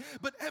heart?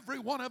 But every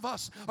one of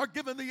us are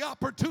given the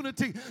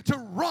opportunity to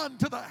run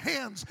to the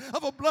hands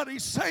of a bloody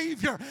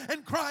Savior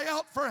and cry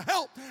out for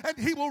help, and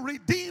he will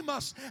redeem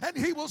us, and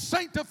he will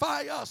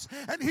sanctify us,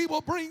 and he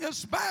will bring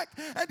us back,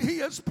 and he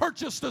has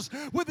purchased us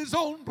with his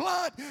own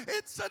blood.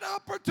 It's an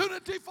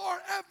opportunity for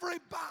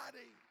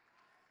everybody.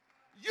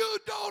 You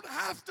don't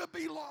have to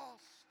be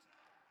lost.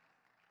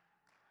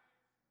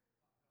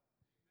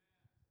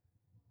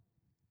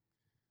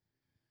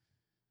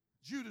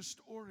 Judas'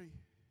 story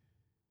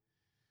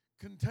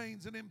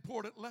contains an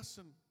important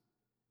lesson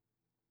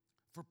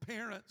for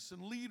parents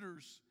and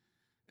leaders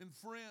and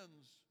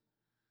friends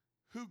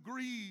who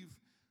grieve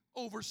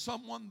over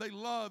someone they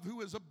love who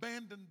has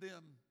abandoned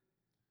them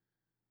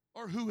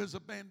or who has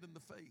abandoned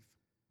the faith.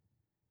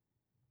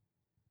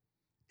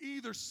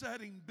 Either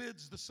setting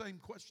bids the same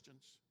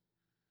questions.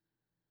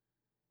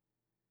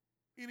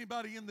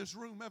 Anybody in this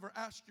room ever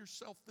ask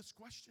yourself this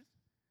question?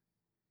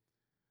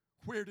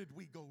 Where did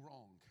we go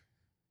wrong?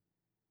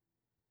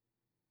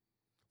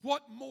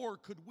 What more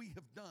could we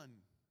have done?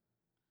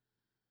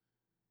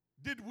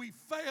 Did we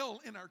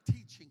fail in our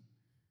teaching?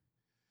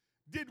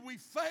 Did we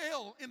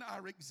fail in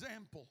our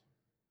example?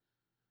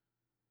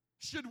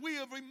 Should we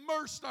have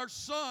immersed our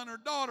son or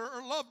daughter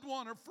or loved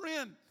one or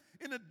friend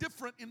in a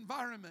different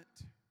environment?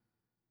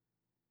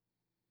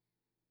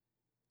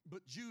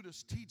 But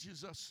Judas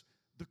teaches us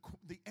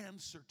the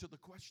answer to the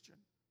question.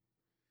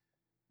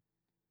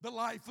 The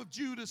life of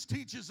Judas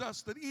teaches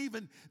us that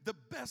even the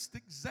best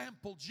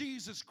example,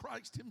 Jesus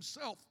Christ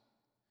himself,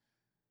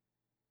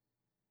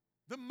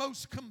 the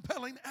most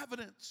compelling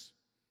evidence,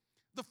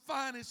 the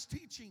finest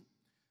teaching,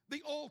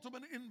 the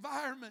ultimate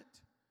environment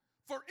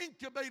for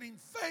incubating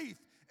faith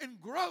and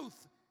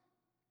growth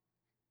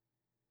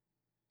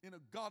in a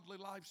godly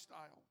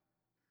lifestyle,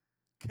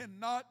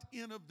 cannot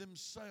in of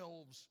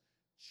themselves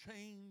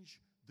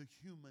change the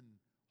human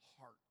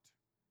heart.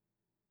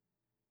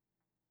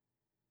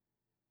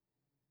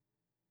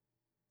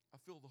 I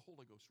feel the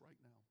Holy Ghost right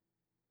now.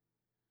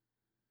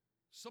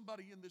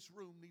 Somebody in this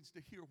room needs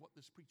to hear what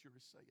this preacher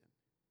is saying.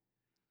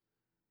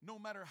 No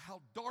matter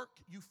how dark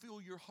you feel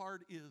your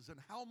heart is and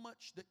how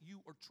much that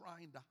you are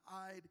trying to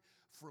hide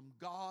from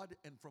God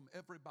and from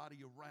everybody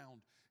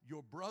around,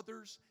 your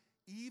brothers,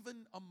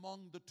 even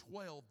among the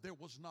 12, there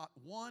was not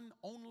one,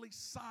 only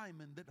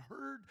Simon, that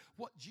heard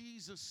what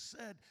Jesus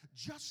said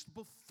just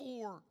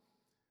before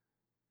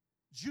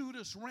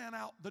Judas ran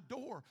out the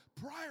door.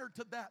 Prior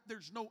to that,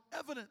 there's no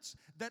evidence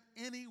that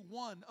any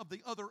one of the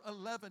other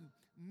 11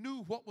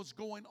 knew what was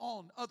going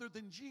on other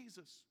than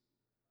Jesus.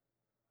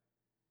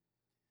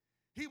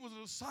 He was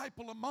a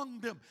disciple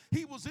among them.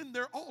 He was in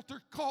their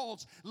altar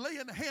calls,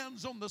 laying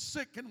hands on the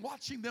sick and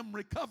watching them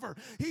recover.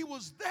 He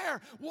was there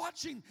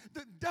watching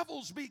the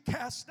devils be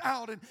cast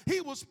out, and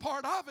he was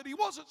part of it. He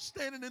wasn't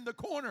standing in the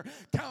corner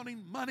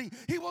counting money.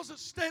 He wasn't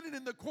standing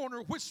in the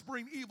corner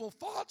whispering evil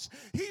thoughts.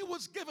 He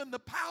was given the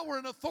power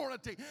and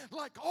authority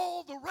like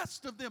all the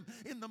rest of them.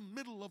 In the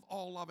middle of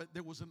all of it,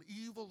 there was an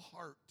evil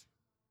heart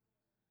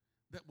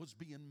that was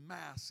being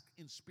masked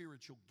in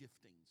spiritual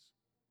giftings.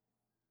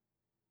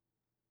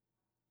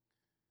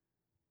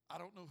 I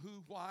don't know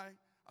why.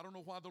 I don't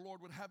know why the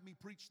Lord would have me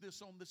preach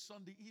this on this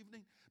Sunday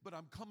evening, but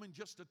I'm coming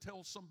just to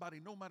tell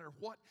somebody, no matter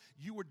what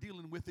you are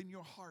dealing with in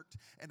your heart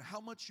and how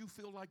much you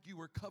feel like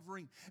you are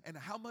covering and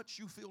how much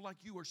you feel like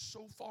you are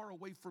so far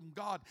away from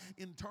God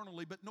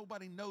internally, but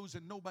nobody knows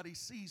and nobody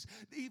sees.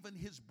 Even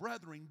his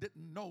brethren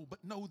didn't know,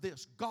 but know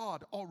this: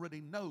 God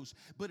already knows,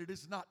 but it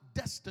is not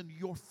destined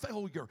your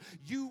failure.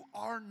 You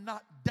are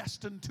not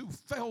destined to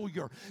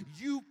failure.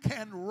 You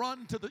can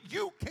run to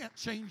you can't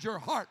change your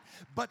heart,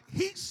 but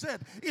he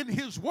said in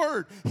his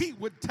word He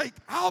would take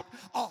out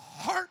a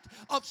heart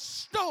of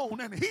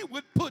stone and He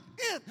would put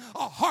in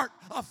a heart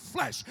of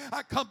flesh.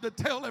 I come to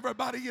tell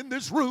everybody in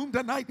this room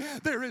tonight,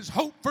 there is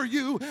hope for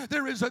you.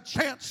 There is a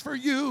chance for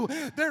you.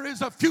 There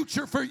is a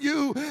future for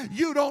you.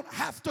 You don't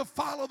have to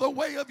follow the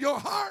way of your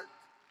heart.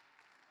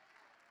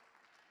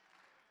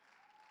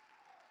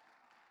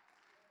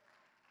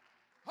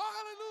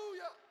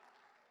 Hallelujah.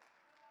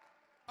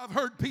 I've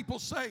heard people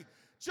say,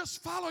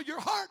 just follow your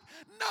heart.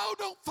 No,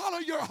 don't follow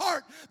your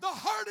heart. The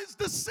heart is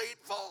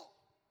deceitful,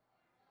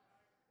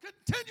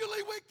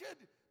 continually wicked,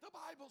 the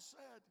Bible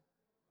said.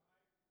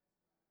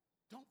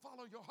 Don't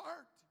follow your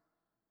heart.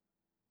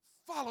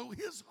 Follow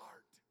His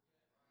heart.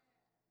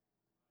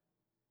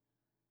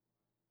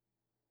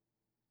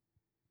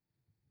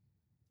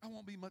 I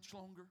won't be much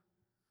longer.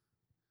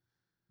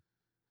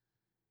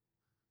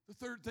 The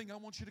third thing I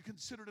want you to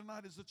consider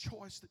tonight is the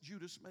choice that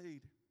Judas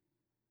made.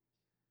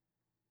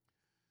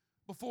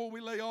 Before we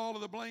lay all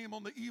of the blame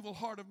on the evil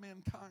heart of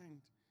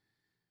mankind,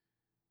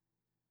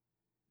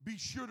 be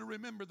sure to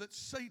remember that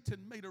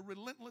Satan made a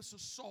relentless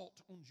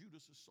assault on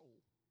Judas'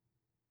 soul.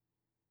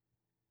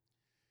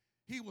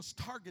 He was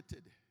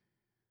targeted.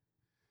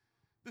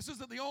 This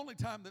isn't the only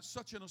time that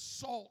such an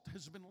assault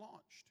has been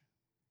launched.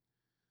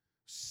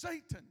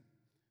 Satan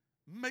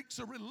makes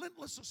a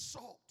relentless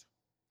assault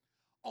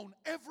on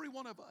every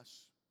one of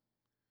us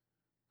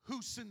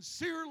who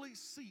sincerely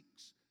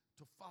seeks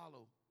to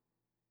follow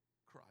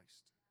Christ.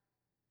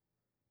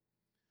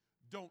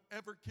 Don't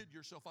ever kid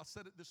yourself. I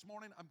said it this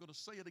morning. I'm going to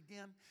say it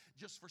again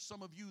just for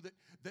some of you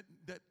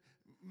that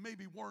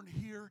maybe weren't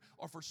here,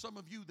 or for some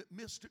of you that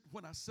missed it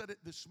when I said it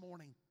this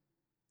morning.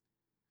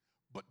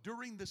 But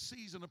during the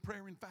season of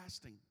prayer and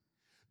fasting,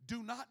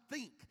 do not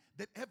think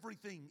that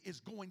everything is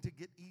going to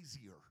get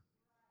easier.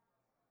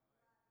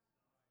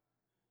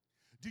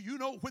 Do you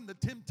know when the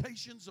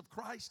temptations of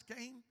Christ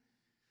came?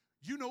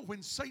 You know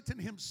when Satan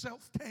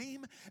himself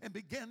came and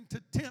began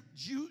to tempt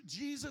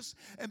Jesus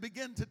and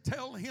began to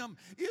tell him,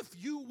 if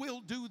you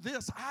will do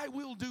this, I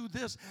will do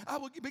this. I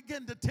will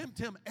begin to tempt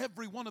him.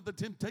 Every one of the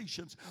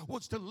temptations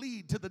was to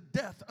lead to the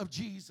death of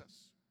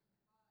Jesus.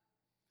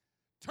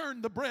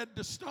 Turn the bread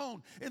to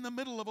stone in the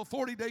middle of a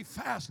 40-day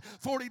fast.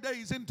 40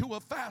 days into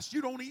a fast,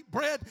 you don't eat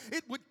bread,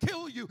 it would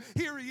kill you.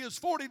 Here He is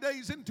 40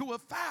 days into a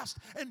fast,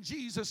 and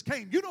Jesus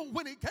came. You know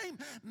when He came?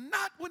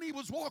 Not when He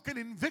was walking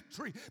in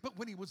victory, but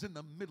when He was in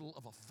the middle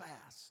of a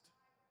fast.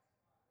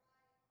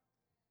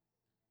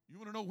 You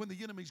want to know when the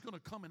enemy's going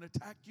to come and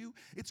attack you?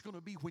 It's going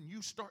to be when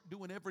you start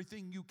doing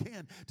everything you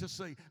can to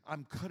say,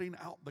 I'm cutting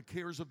out the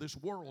cares of this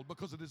world,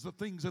 because it is the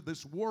things of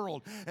this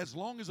world. As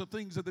long as the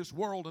things of this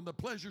world and the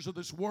pleasures of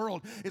this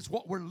world is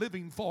what we're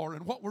living for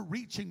and what we're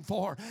reaching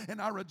for,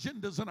 and our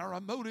agendas and our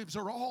motives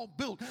are all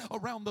built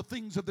around the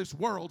things of this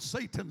world,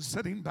 Satan's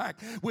sitting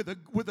back with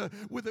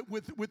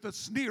a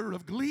sneer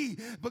of glee,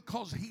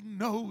 because he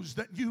knows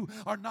that you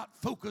are not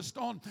focused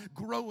on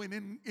growing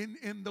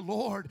in the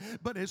Lord.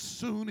 But as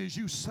soon as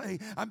you say,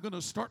 I'm going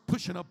to start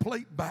pushing a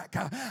plate back,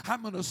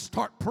 I'm going to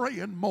start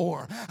praying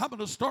more, I'm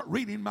going to start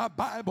reading my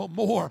Bible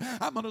more,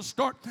 I'm going to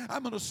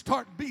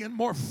start being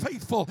more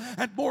faithful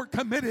and more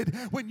committed.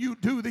 When you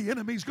do, the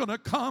enemy's going to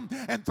come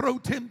and throw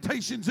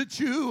temptations at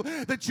you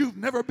that you've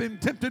never been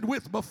tempted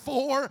with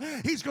before.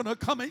 He's going to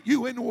come at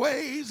you in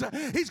ways.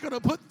 He's going to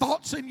put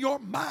thoughts in your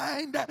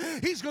mind.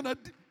 He's going to...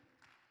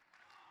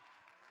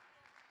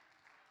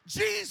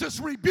 Jesus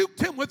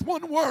rebuked him with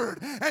one word,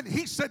 and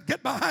He said,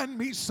 get behind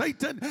me,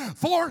 Satan,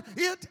 for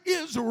it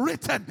is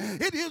written.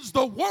 It is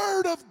the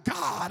word of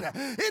God.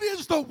 It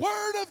is the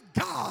word of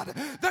God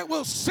that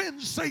will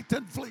send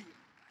Satan flee.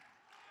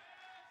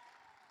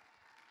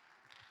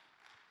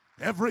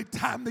 Every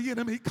time the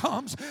enemy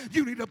comes,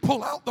 you need to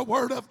pull out the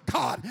word of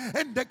God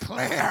and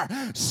declare,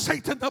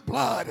 Satan, the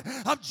blood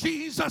of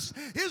Jesus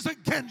is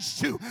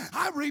against you.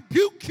 I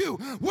rebuke you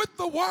with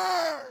the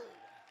word.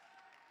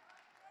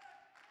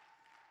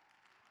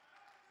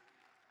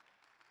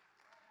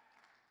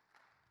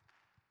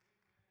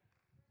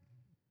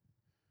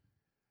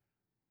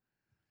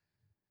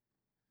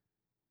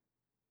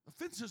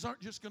 Offenses aren't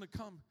just going to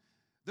come.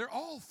 They're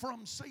all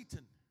from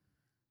Satan.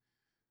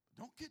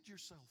 Don't kid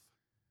yourself.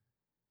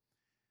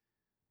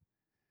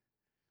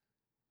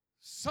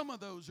 Some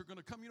of those are going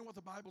to come. You know what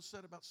the Bible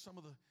said about some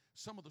of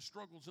the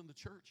struggles in the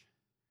church?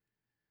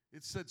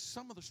 It said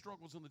some of the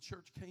struggles in the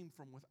church came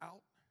from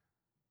without,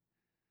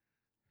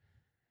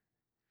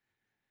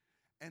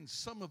 and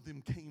some of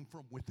them came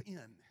from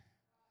within.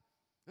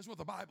 That's what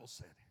the Bible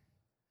said.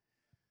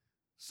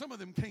 Some of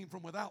them came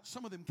from without,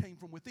 some of them came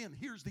from within.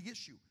 Here's the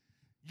issue.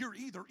 You're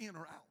either in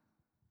or out.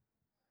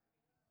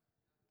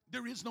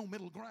 There is no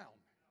middle ground.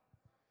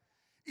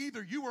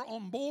 Either you are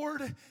on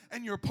board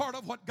and you're part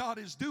of what God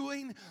is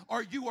doing,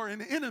 or you are an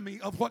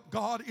enemy of what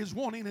God is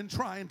wanting and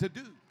trying to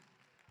do.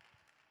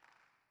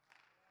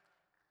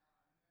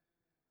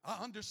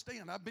 I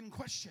understand. I've been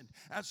questioned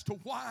as to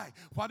why.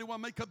 Why do I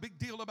make a big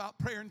deal about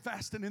prayer and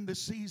fasting in this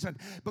season?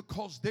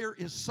 Because there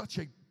is such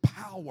a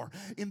power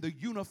in the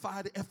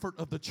unified effort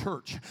of the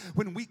church.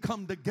 When we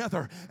come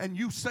together and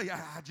you say,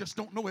 I just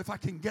don't know if I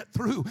can get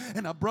through,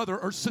 and a brother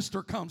or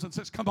sister comes and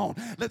says, come on,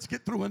 let's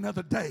get through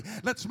another day.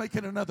 Let's make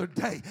it another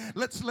day.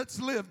 Let's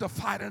live to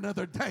fight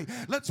another day.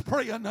 Let's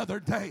pray another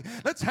day.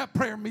 Let's have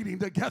prayer meeting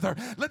together.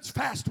 Let's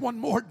fast one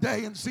more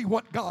day and see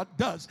what God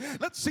does.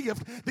 Let's see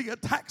if the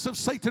attacks of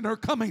Satan are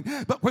coming.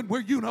 But when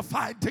we're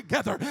unified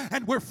together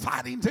and we're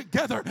fighting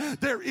together,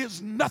 there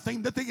is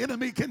nothing that the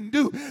enemy can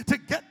do to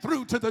get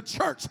through to the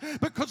church,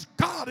 because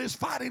God is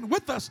fighting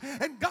with us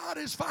and God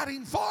is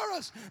fighting for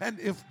us. And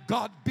if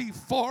God be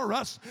for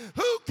us,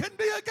 who can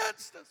be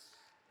against us?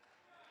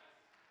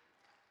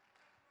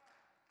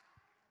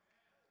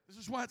 This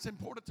is why it's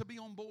important to be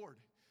on board.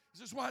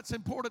 This is why it's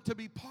important to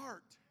be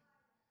part.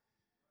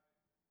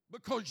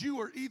 Because you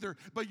are either,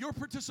 by your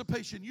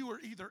participation, you are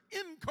either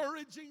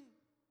encouraging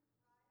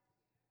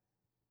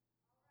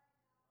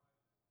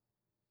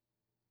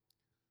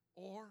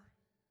or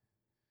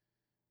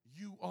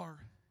you are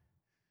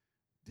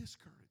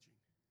discouraging.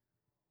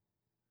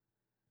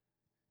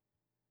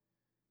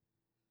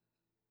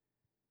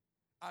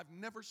 I've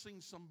never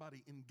seen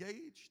somebody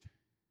engaged,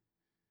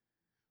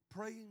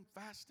 praying,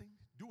 fasting,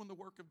 doing the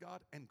work of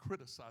God, and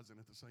criticizing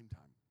at the same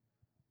time.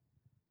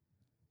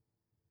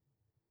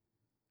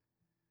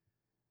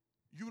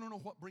 You don't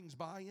know what brings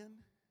buy-in?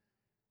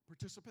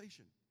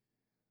 Participation.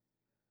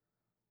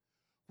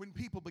 When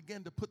people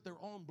begin to put their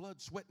own blood,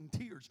 sweat, and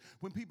tears,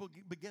 when people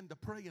begin to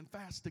pray and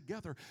fast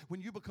together,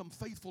 when you become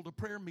faithful to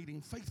prayer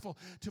meeting, faithful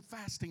to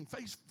fasting,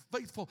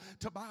 faithful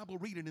to Bible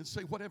reading, and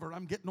say, whatever,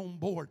 I'm getting on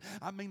board.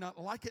 I may not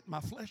like it,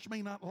 my flesh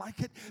may not like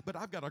it, but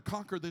I've got to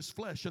conquer this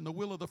flesh and the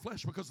will of the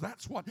flesh, because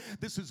that's what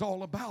this is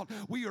all about.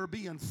 We are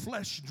being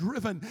flesh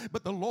driven,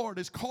 but the Lord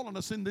is calling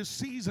us in this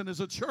season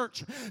as a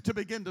church to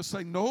begin to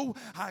say, no,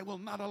 I will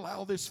not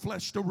allow this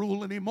flesh to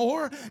rule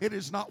anymore. It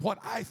is not what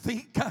I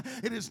think.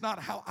 It is not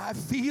how I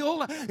feel.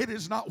 It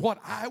is not what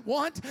I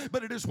want,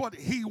 but it is what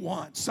He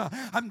wants.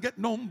 I'm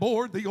getting on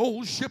board the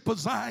old ship of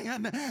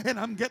Zion, and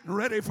I'm getting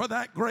ready for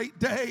that great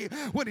day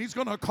when He's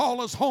going to call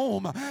us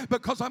home,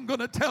 because I'm going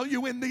to tell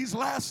you, in these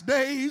last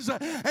days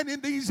and in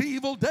these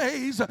evil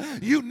days,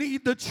 you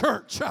need the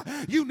church.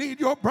 You need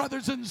your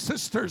brothers and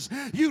sisters.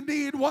 You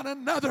need one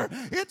another.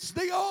 It's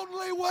the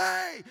only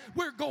way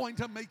we're going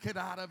to make it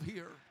out of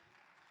here.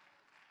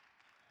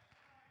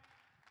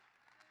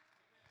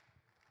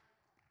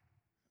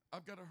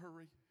 I've got to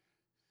hurry.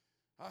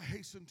 I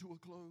hasten to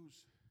a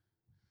close.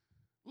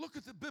 Look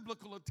at the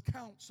biblical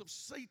accounts of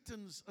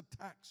Satan's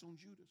attacks on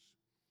Judas.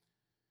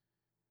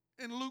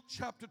 In Luke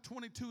chapter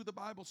 22, the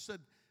Bible said,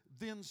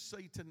 then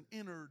Satan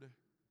entered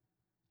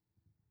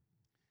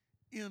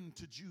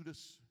into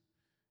Judas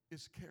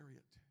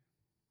Iscariot.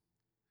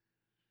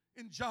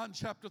 In John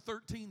chapter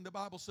 13, the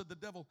Bible said the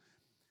devil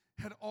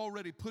had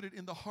already put it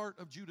in the heart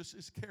of Judas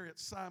Iscariot,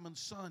 Simon's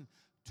son,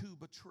 to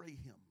betray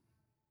him.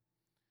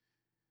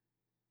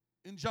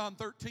 In John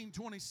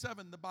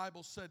 13:27, the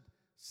Bible said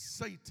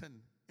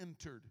Satan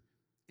entered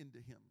into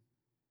him.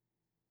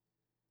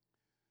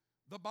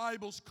 The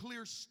Bible's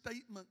clear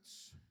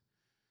statements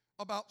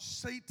about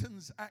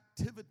Satan's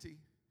activity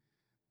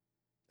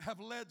have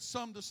led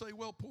some to say,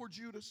 well, poor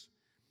Judas,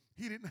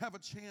 he didn't have a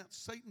chance.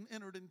 Satan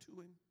entered into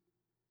him.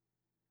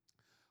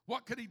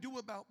 What could he do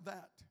about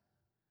that?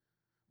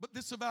 But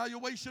this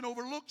evaluation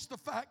overlooks the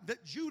fact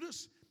that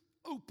Judas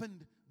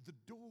opened the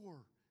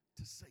door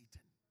to Satan.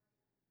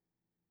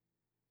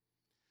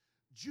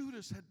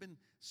 Judas had been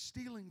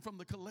stealing from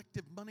the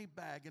collective money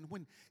bag, and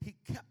when he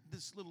kept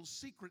this little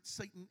secret,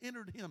 Satan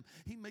entered him.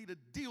 He made a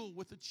deal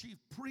with the chief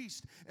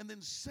priest and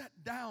then sat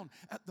down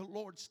at the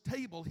Lord's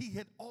table. He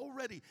had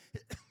already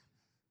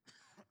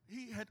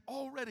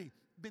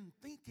been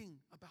thinking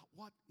about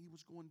what he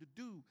was going to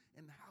do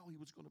and how he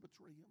was going to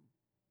betray him.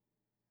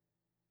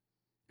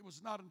 It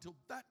was not until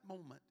that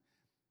moment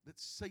that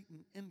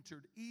Satan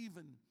entered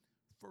even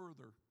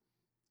further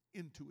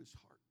into his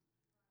heart.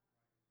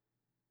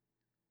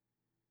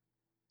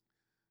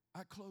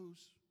 I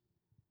close.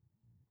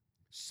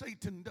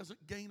 Satan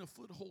doesn't gain a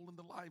foothold in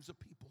the lives of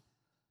people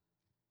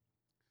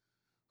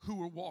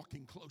who are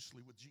walking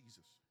closely with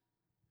Jesus.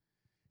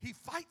 He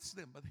fights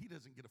them, but he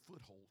doesn't get a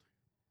foothold.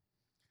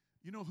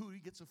 You know who he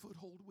gets a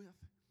foothold with?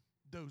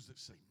 Those that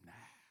say, nah.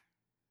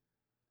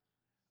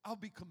 I'll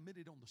be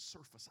committed on the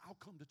surface. I'll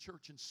come to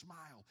church and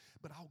smile,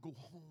 but I'll go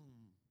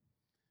home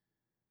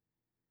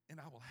and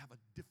I will have a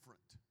different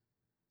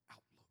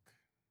outlook.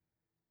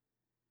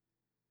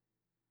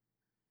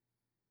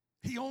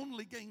 He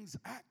only gains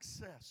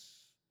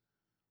access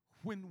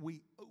when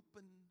we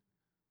open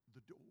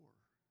the door.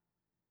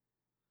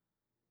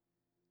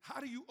 How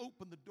do you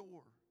open the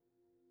door?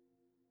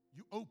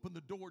 You open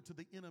the door to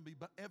the enemy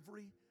by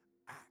every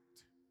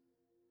act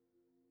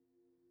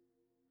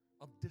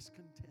of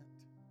discontent,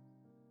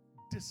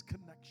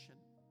 disconnection,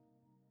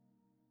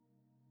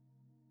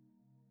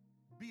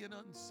 being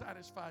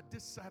unsatisfied,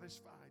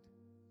 dissatisfied.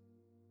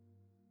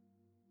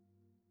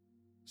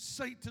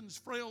 Satan's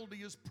frailty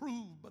is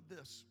proved by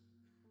this,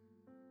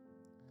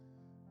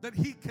 that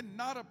he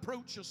cannot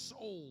approach a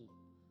soul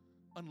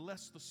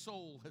unless the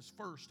soul has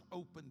first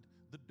opened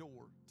the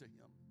door to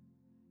Him.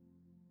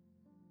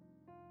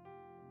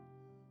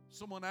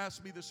 Someone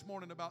asked me this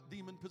morning about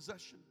demon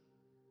possession.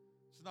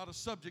 It's not a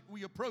subject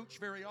we approach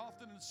very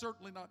often, and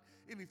certainly not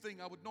anything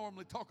I would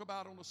normally talk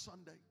about on a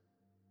Sunday.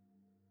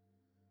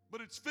 But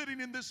it's fitting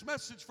in this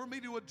message for me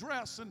to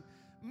address and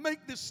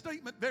make this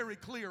statement very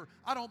clear.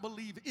 I don't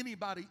believe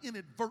anybody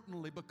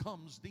inadvertently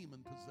becomes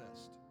demon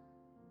possessed.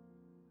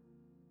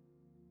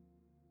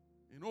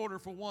 In order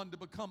for one to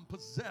become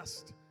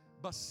possessed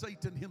by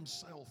Satan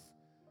himself,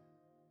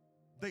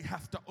 they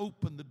have to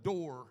open the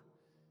door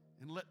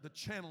and let the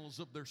channels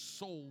of their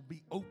soul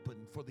be open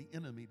for the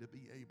enemy to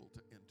be able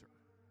to enter.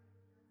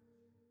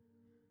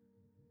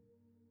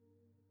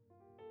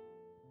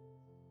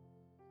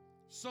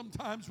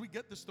 Sometimes we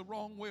get this the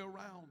wrong way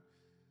around.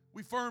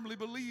 We firmly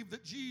believe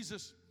that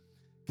Jesus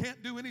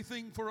can't do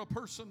anything for a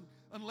person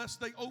unless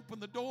they open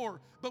the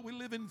door, but we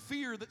live in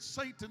fear that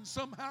Satan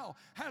somehow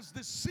has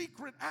this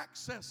secret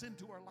access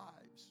into our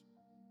lives.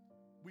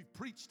 We've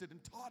preached it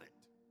and taught it,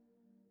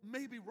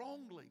 maybe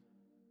wrongly.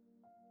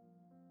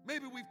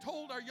 Maybe we've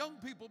told our young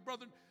people,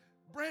 Brother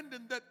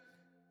Brandon, that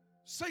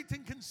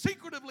Satan can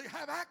secretively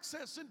have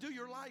access into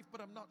your life,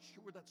 but I'm not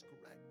sure that's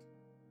correct.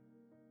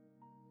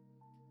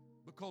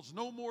 Because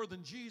no more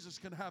than Jesus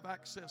can have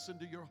access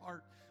into your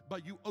heart by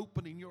you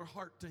opening your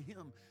heart to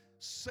Him.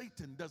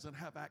 Satan doesn't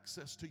have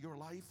access to your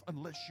life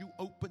unless you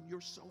open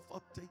yourself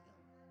up to Him.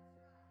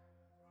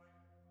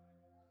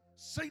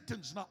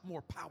 Satan's not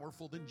more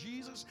powerful than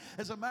Jesus.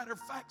 As a matter of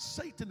fact,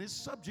 Satan is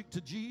subject to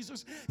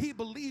Jesus. He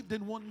believed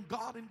in one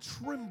God and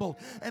trembled.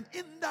 And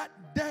in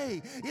that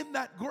day, in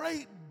that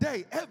great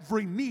day,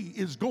 every knee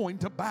is going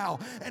to bow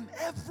and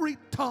every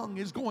tongue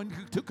is going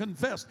to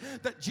confess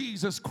that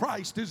Jesus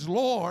Christ is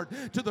Lord,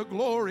 to the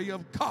glory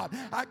of God.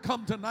 I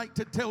come tonight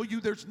to tell you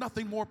there's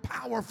nothing more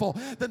powerful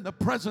than the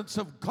presence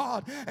of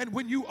God. And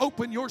when you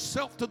open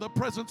yourself to the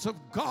presence of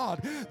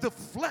God, the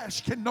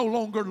flesh can no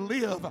longer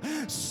live.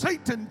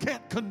 Satan can't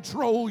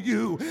control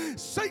you.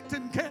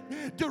 Satan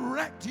can't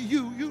direct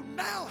you. You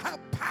now have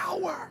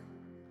power.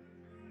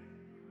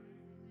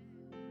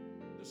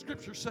 The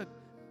scripture said,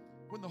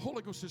 when the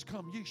Holy Ghost has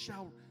come, ye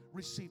shall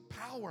receive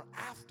power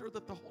after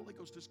that the Holy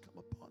Ghost has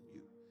come upon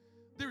you.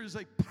 There is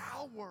a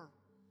power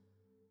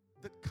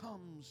that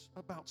comes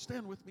about.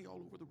 Stand with me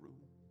all over the room.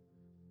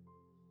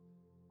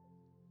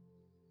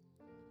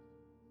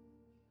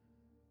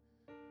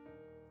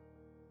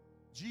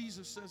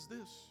 Jesus says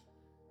this,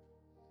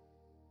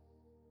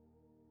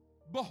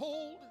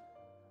 behold,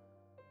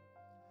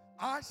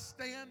 I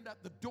stand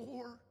at the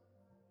door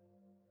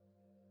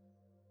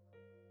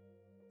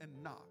and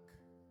knock.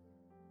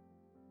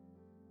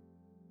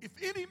 If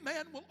any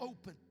man will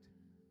open,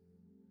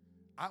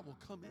 I will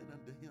come in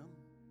unto him,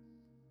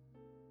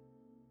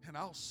 and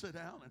I'll sit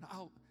down and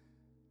I'll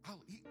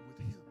eat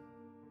with him.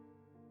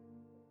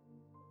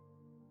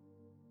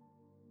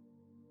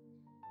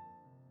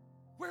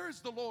 Where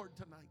is the Lord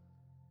tonight?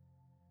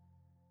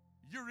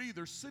 You're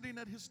either sitting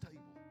at His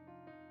table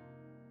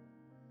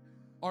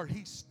or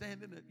He's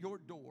standing at your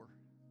door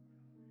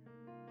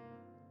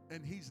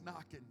and He's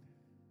knocking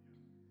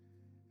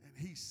and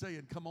He's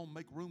saying, come on,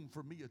 make room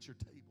for me at your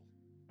table.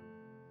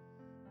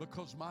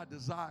 Because my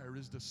desire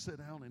is to sit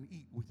down and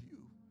eat with you,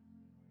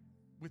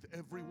 with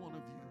every one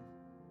of you.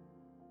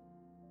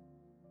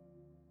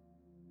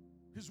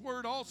 His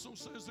word also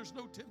says there's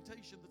no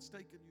temptation that's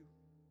taken you,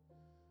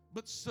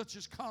 but such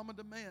is common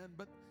to man.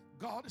 But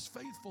God is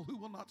faithful, who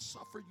will not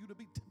suffer you to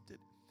be tempted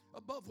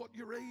above what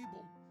you're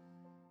able.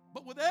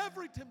 But with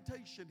every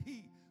temptation,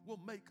 He will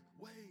make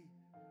way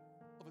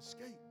of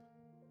escape.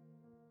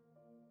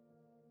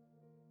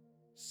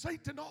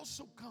 Satan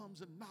also comes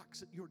and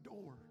knocks at your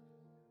door.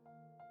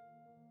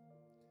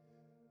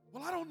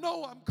 Well, I don't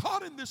know, I'm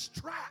caught in this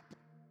trap.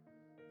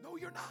 No,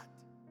 you're not.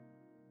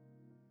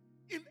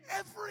 In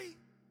every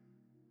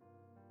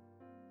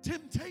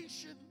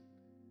temptation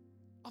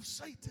of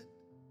Satan,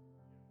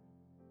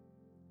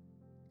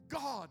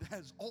 God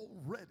has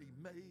already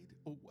made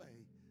a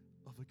way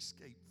of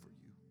escape for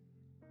you.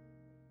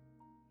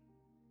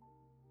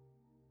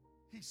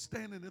 He's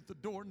standing at the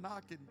door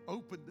knocking,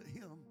 open to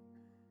Him.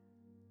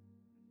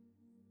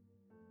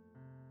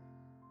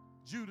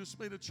 Judas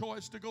made a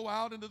choice to go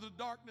out into the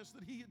darkness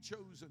that he had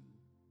chosen.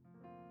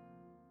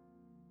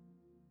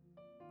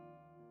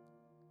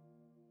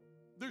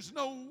 There's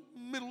no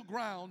middle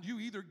ground. You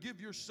either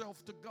give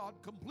yourself to God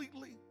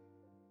completely,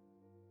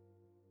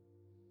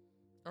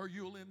 or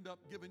you'll end up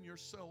giving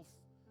yourself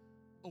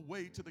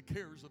away to the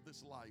cares of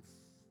this life.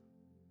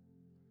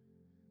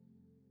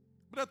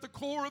 But at the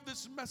core of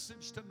this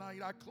message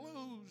tonight, I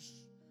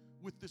close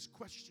with this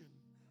question.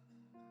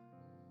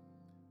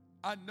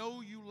 I know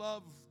you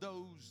love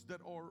those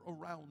that are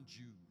around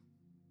you.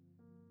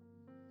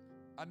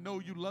 I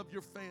know you love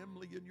your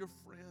family and your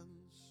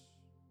friends.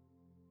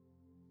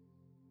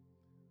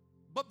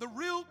 But the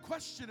real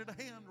question at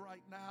hand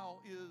right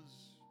now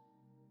is,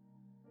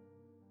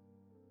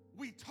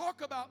 we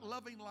talk about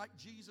loving like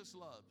Jesus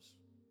loves.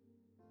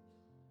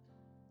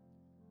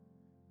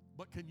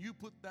 But can you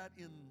put that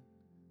in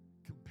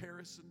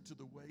comparison to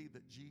the way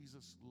that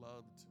Jesus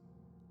loved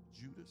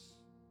Judas?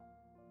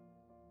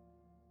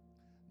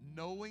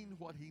 Knowing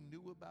what he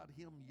knew about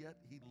him, yet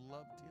he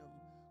loved him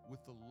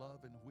with the love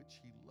in which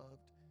he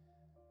loved.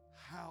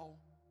 How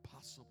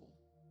possible?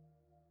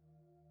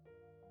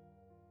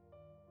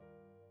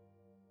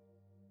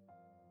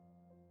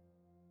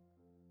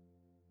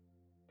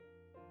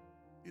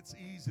 It's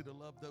easy to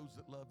love those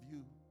that love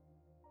you.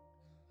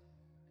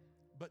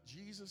 But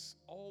Jesus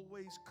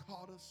always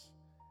caught us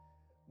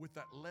with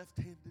that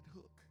left-handed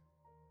hook.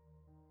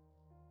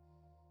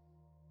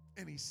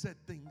 And he said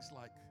things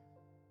like,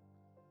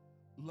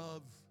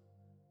 love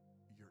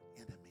your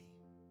enemy.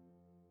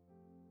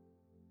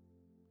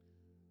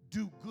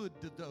 Do good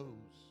to those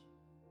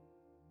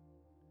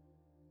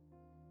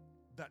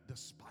that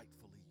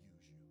despitefully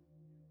use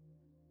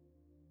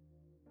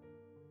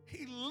you.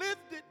 He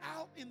lived it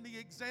out in the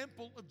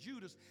example of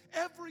Judas.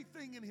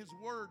 Everything in his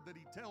word that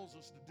he tells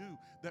us to do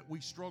that we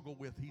struggle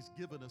with, he's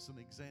given us an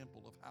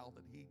example of how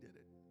that he did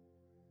it.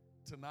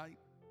 Tonight,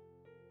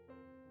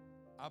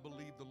 I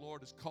believe the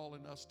Lord is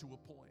calling us to a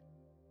point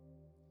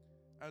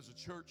as a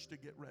church to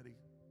get ready.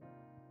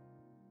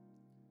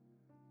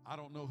 I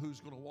don't know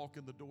who's going to walk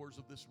in the doors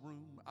of this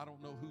room. I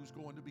don't know who's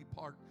going to be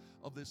part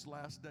of this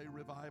last day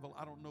revival.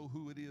 I don't know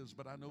who it is,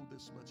 but I know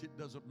this much. It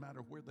doesn't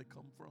matter where they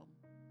come from.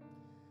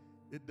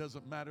 It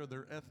doesn't matter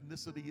their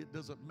ethnicity. It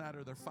doesn't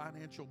matter their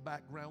financial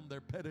background,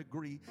 their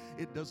pedigree.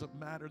 It doesn't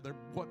matter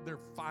what their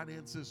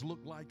finances look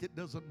like. It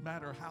doesn't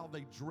matter how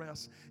they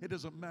dress. It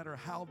doesn't matter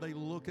how they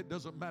look. It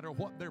doesn't matter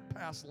what their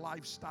past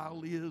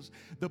lifestyle is.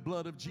 The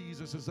blood of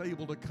Jesus is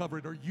able to cover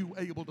it. Are you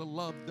able to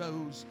love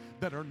those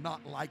that are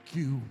not like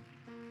you?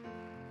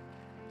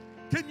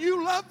 Can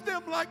you love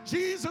them like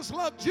Jesus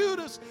loved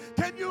Judas?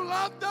 Can you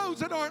love those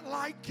that aren't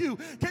like you?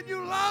 Can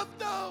you love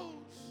those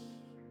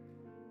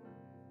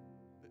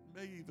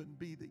may even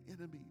be the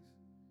enemies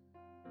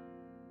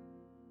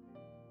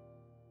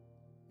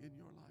in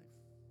your life?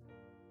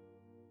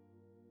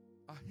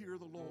 I hear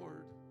the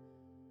Lord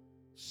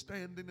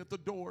standing at the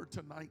door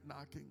tonight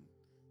knocking.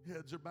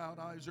 Heads are bowed,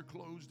 eyes are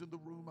closed in the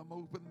room. I'm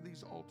opening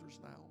these altars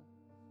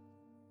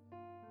now.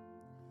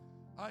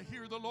 I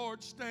hear the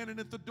Lord standing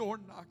at the door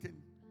knocking.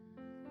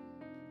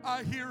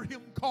 I hear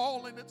him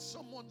calling at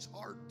someone's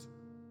heart.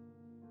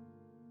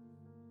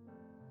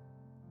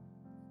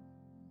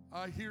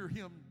 I hear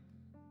him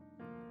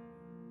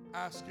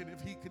asking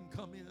if he can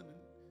come in and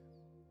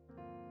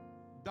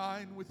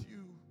dine with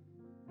you,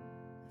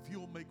 if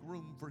you'll make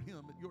room for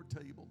him at your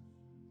table.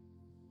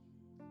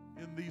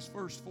 In these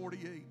first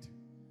 48,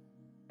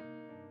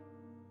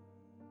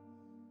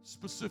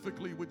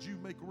 specifically, would you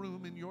make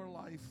room in your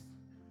life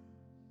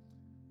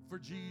for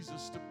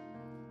Jesus to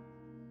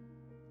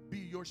be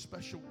your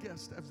special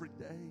guest every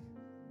day?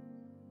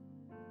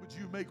 Would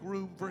you make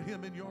room for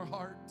him in your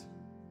heart?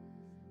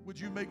 Would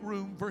you make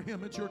room for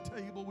him at your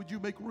table? Would you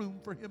make room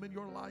for him in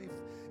your life?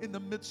 In the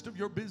midst of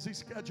your busy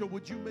schedule,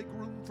 would you make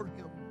room for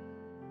him?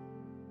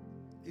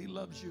 He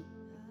loves you.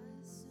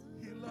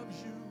 He loves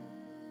you.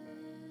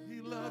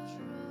 He loves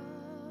you.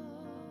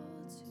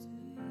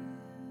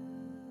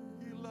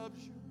 He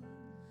loves you.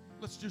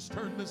 Let's just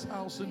turn this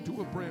house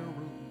into a prayer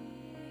room.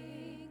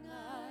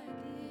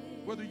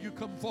 Whether you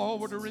come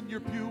forward or in your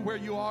pew where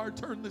you are,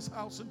 turn this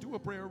house into a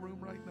prayer room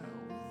right now.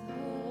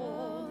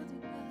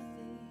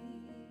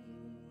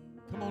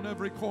 Come on,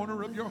 every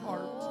corner of your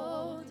heart.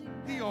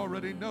 He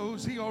already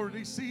knows. He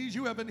already sees.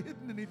 You haven't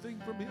hidden anything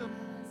from him.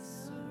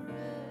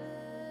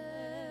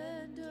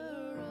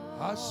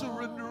 I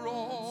surrender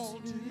all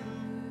to you.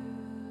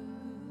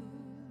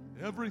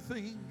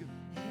 Everything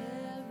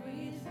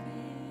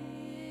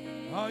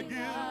I give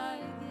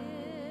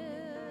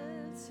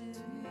to you,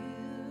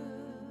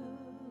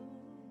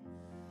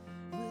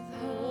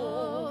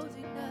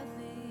 withholding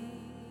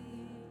nothing,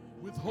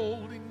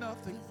 withholding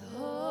nothing.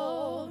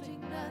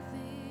 withholding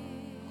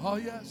nothing. Oh,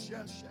 yes,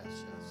 yes,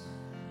 yes, yes.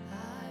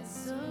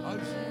 I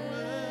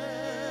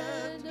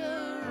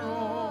surrender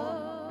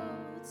all.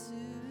 to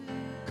you.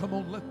 Come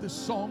on, let this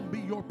song be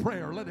your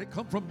prayer. Let it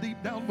come from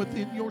deep down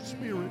within your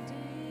spirit.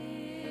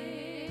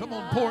 Come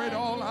on, pour it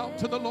all out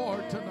to the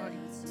Lord tonight.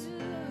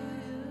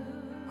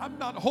 I'm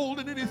not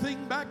holding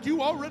anything back.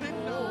 You already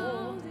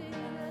know.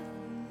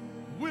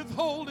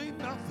 Withholding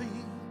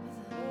nothing.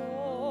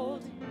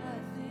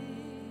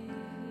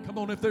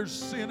 Come on, if there's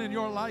sin in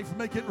your life,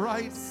 make it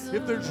right.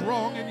 If there's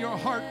wrong in your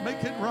heart,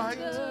 make it right.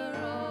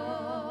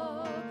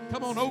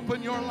 Come on,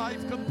 open your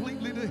life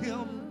completely to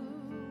him.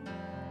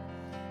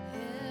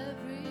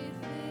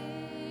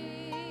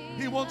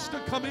 He wants to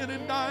come in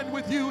and dine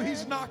with you.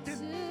 He's knocking.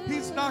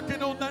 He's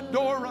knocking on that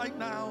door right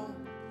now.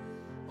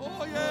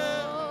 Oh,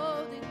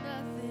 yeah.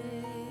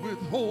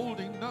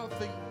 Withholding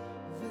nothing.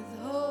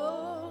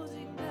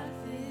 Withholding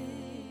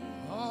nothing.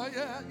 Oh,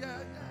 yeah, yeah,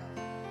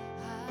 yeah.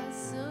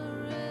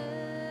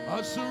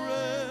 I I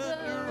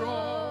surrender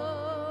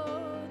all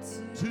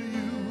to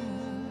you.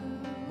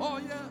 Oh,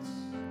 yes.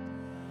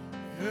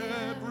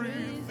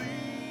 Everything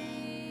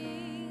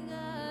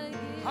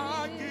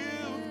I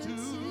give to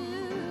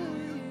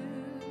you.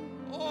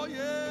 Oh,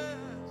 yes.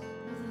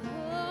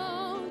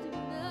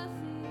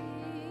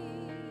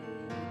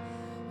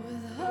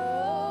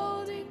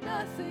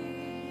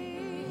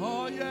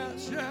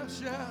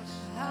 yes.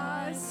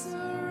 I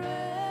surrender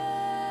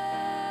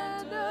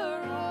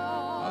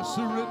all. I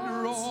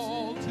surrender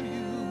all to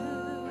you.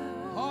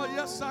 Oh,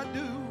 yes, I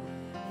do.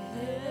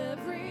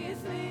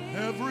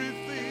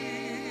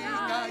 Everything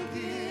I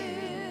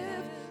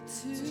give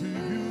to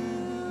you.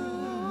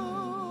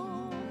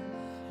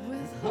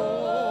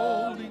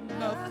 Withholding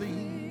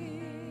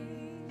nothing.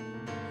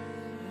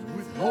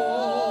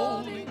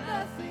 Withholding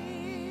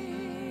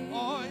nothing.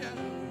 Oh, yeah.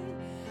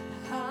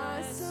 I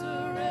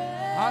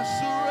surrender. I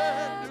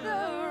surrender.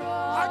 I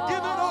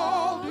give it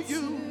all to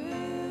you.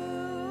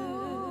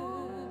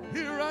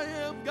 Here I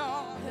am,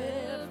 God.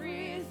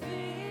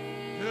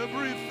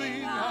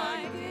 Everything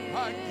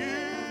I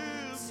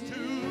give to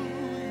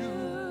you.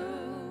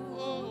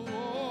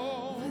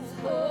 Oh,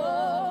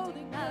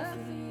 Withholding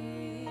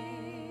nothing.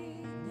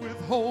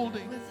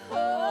 withholding.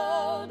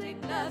 Withholding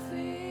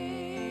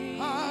nothing.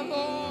 My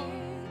Lord,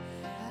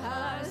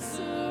 I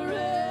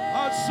surrender. I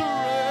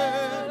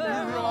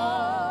surrender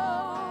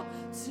all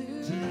to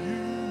to you.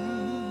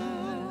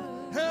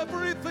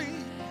 Everything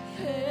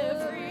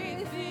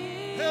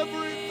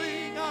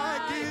I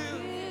give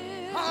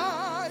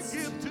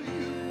to you.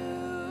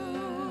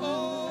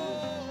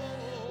 Oh,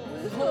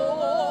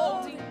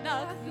 withholding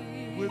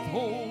nothing.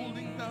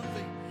 withholding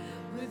nothing.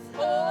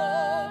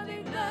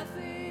 Withholding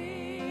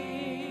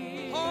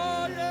nothing.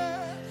 Oh,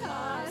 yeah. I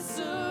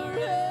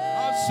surrender. I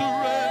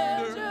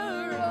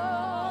surrender.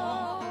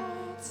 all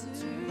to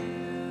you.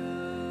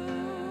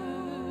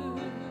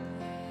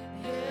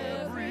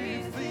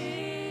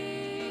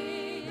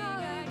 Everything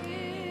I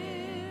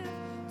give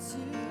to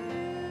you.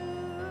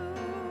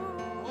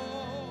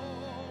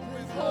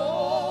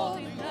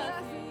 Withholding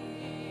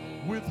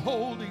nothing.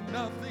 Withholding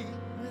nothing.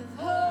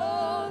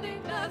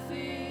 Withholding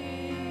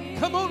nothing.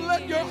 Come on,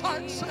 let your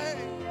heart say,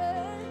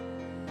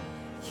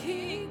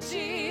 King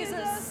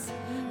Jesus,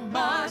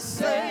 my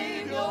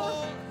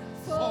Savior,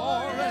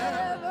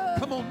 forever.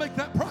 Come on, make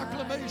that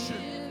proclamation.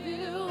 I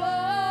give you all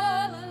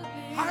of me.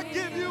 I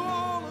give you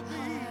all of me.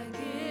 I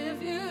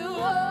give you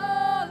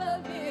all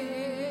of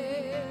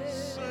me.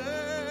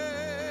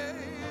 Say,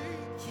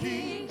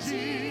 King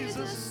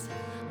Jesus,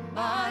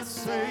 my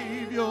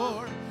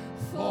Savior,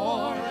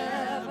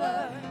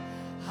 forever.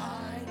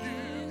 I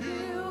give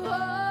you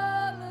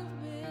all of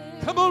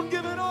me. Come on,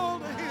 give it all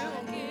to I Him.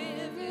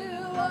 give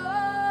you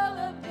all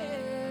of me.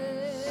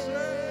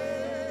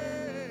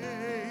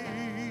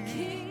 Say,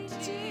 King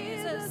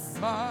Jesus,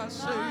 my my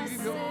Savior,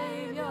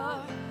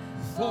 Savior,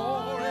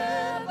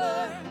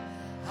 forever.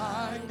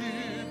 I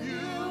give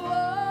you,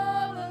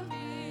 all of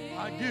me.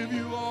 I give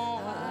you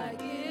all. I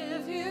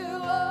give you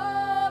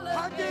all of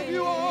I give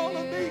you all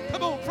of me.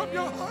 Come on, from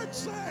your heart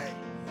say,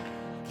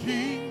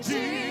 King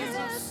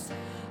Jesus,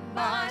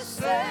 my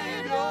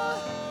Savior,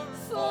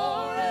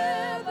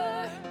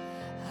 forever.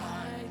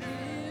 I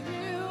give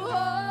you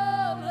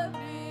all of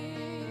me.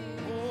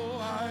 oh,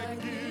 I I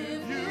give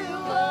give you you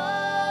all.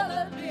 all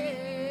of me.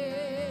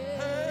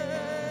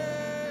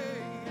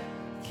 Hey,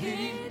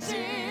 King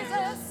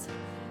Jesus,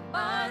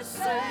 my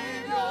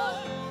Savior,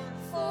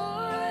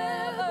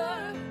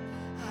 forever.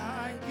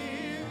 I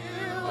give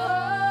you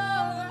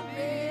all of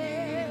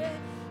me.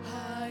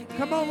 I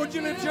Come on, would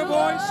you lift your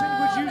voice and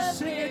would you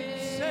sing it?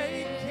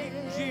 Say,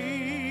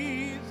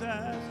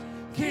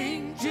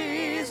 King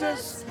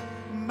Jesus,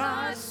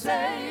 my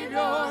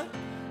Savior,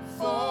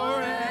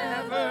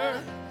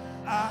 forever.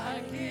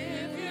 I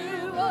give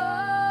you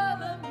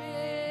all of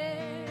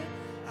me.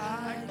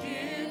 I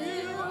give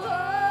you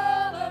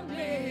all of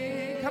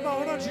me. Come on,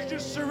 why don't you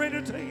just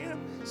surrender to Him?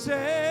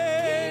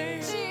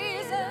 Say,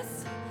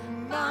 Jesus,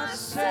 my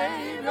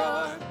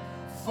Savior,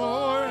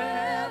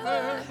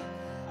 forever.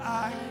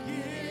 I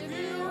give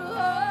you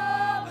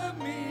all of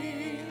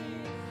me.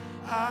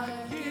 I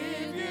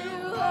give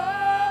you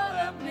all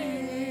of me.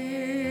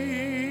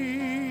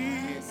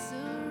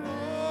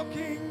 Oh,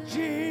 King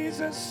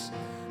Jesus,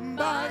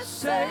 my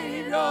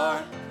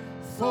Savior,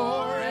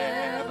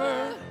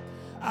 forever.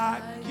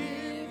 I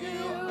give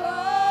you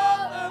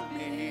all of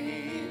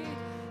me.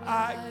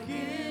 I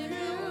give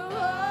you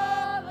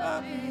all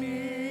of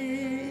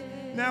me.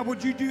 Now,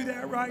 would you do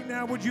that right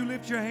now? Would you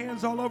lift your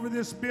hands all over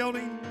this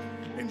building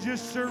and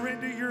just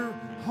surrender your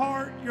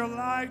heart, your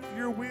life,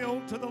 your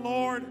will to the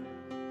Lord?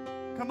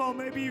 Come on,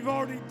 maybe you've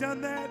already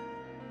done that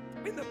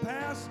in the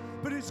past,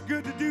 but it's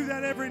good to do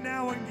that every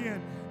now and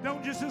again.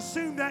 Don't just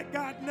assume that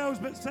God knows,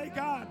 but say,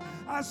 God,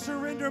 I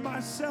surrender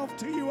myself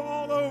to you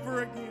all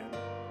over again.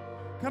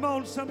 Come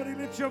on, somebody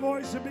lift your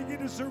voice and begin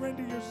to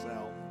surrender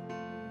yourself.